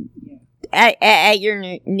at your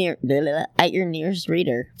nearest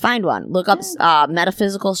reader. Find one. Look up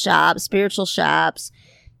metaphysical shops, spiritual shops,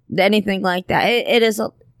 anything like that. It is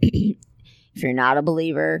if you're not a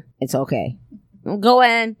believer, it's okay. Go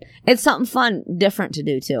in. It's something fun, different to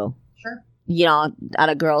do too. Sure. You know, at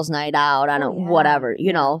a girls' night out, whatever.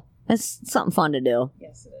 You know, it's something fun to do.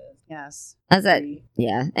 Yes, it is. Yes. That's it.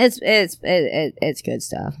 Yeah, it's good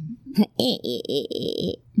stuff.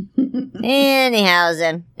 Anyhow,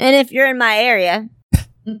 and if you're in my area,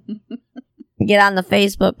 get on the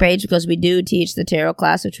Facebook page because we do teach the tarot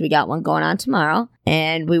class, which we got one going on tomorrow.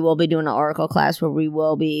 And we will be doing an oracle class where we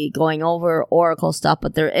will be going over oracle stuff,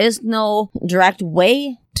 but there is no direct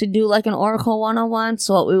way to do like an oracle 101.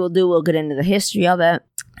 So what we will do, we'll get into the history of it.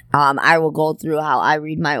 I will go through how I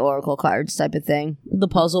read my oracle cards type of thing, the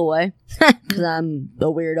puzzle way, because I'm a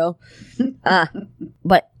weirdo.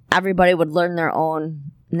 But everybody would learn their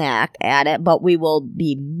own knack at it, but we will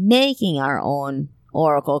be making our own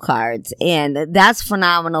oracle cards, and that's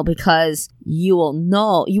phenomenal because you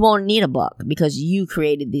won't need a book because you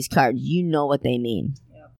created these cards. You know what they mean.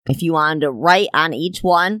 Yep. If you wanted to write on each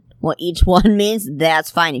one what each one means, that's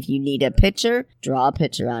fine. If you need a picture, draw a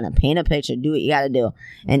picture on it. Paint a picture. Do what you got to do.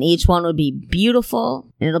 And each one would be beautiful,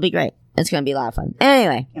 and it'll be great. It's going to be a lot of fun.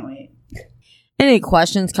 Anyway. Can't wait. Any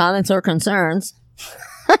questions, comments, or concerns?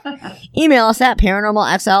 Email us at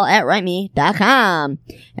paranormalxl@writeme.com.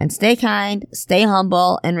 And stay kind, stay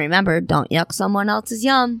humble, and remember, don't yuck someone else's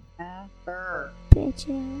yum. Ever.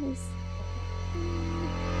 Bitches.